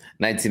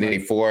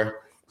 1984.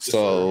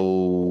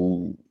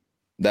 So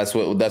that's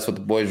what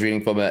the boy's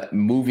reading from a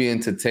movie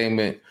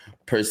entertainment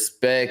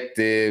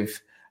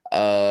perspective.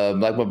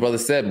 Like my brother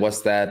said,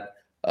 what's that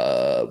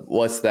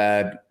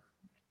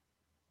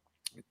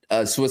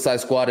Suicide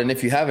Squad? And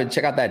if you haven't,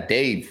 check out that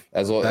Dave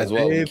as well.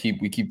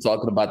 We keep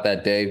talking about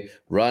that Dave.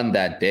 Run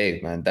that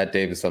Dave, man. That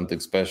Dave is something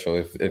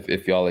special.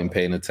 If y'all ain't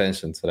paying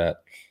attention to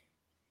that.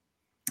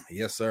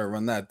 Yes, sir.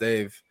 Run that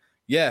Dave.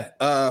 Yeah.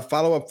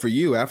 Follow up for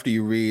you after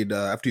you read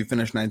after you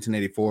finish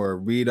 1984.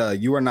 Read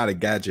 "You Are Not a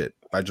Gadget"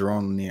 by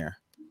Jerome Lanier.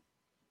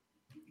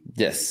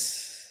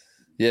 Yes.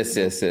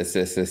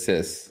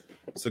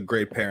 It's a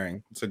great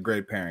pairing.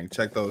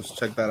 Check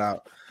that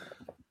out.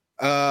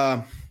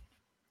 I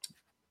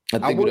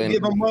would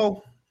give them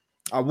more.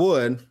 I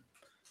would,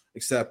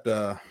 except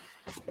I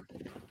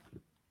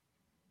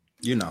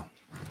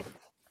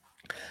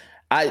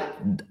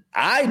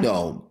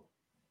know.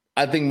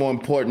 I think more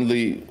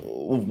importantly,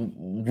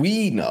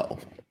 we know.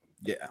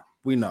 Yeah,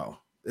 we know.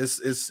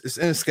 It's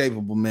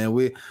inescapable, man.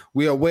 We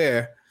are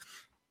aware.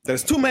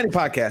 There's too many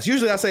podcasts.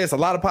 Usually I say it's a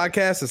lot of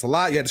podcasts. It's a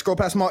lot. You have to scroll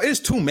past them all. It's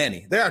too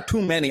many. There are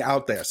too many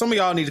out there. Some of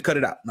y'all need to cut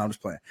it out. No, I'm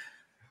just playing.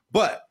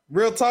 But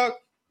real talk,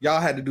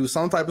 y'all had to do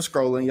some type of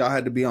scrolling. Y'all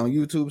had to be on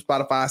YouTube,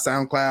 Spotify,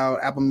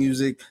 SoundCloud, Apple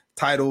Music,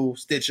 Tidal,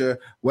 Stitcher,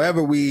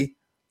 wherever we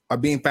are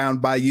being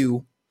found by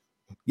you.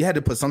 You had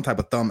to put some type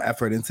of thumb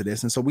effort into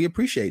this. And so we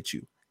appreciate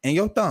you and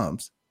your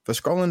thumbs for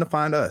scrolling to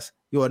find us.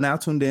 You are now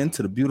tuned in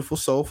to the beautiful,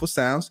 soulful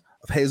sounds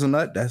of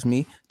Hazelnut. That's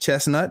me.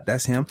 Chestnut.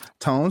 That's him.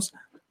 Tones.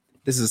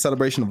 This is a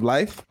celebration of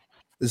life.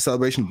 This is a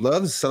celebration of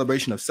love. This is a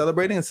celebration of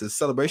celebrating. This is a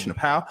celebration of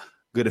how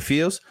good it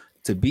feels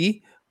to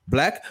be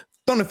black.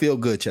 Don't it feel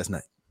good,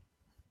 Chestnut?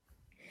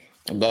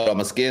 I got on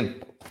my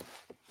skin.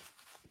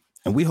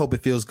 And we hope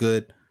it feels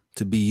good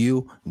to be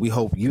you. We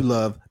hope you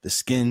love the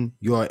skin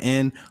you're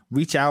in.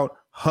 Reach out,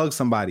 hug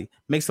somebody,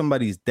 make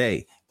somebody's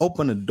day,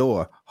 open the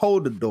door,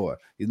 hold the door.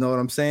 You know what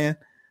I'm saying?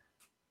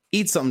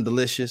 Eat something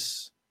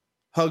delicious,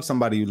 hug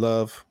somebody you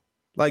love,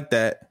 like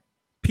that.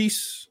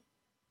 Peace.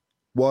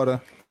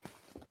 Water,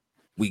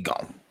 we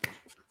gone.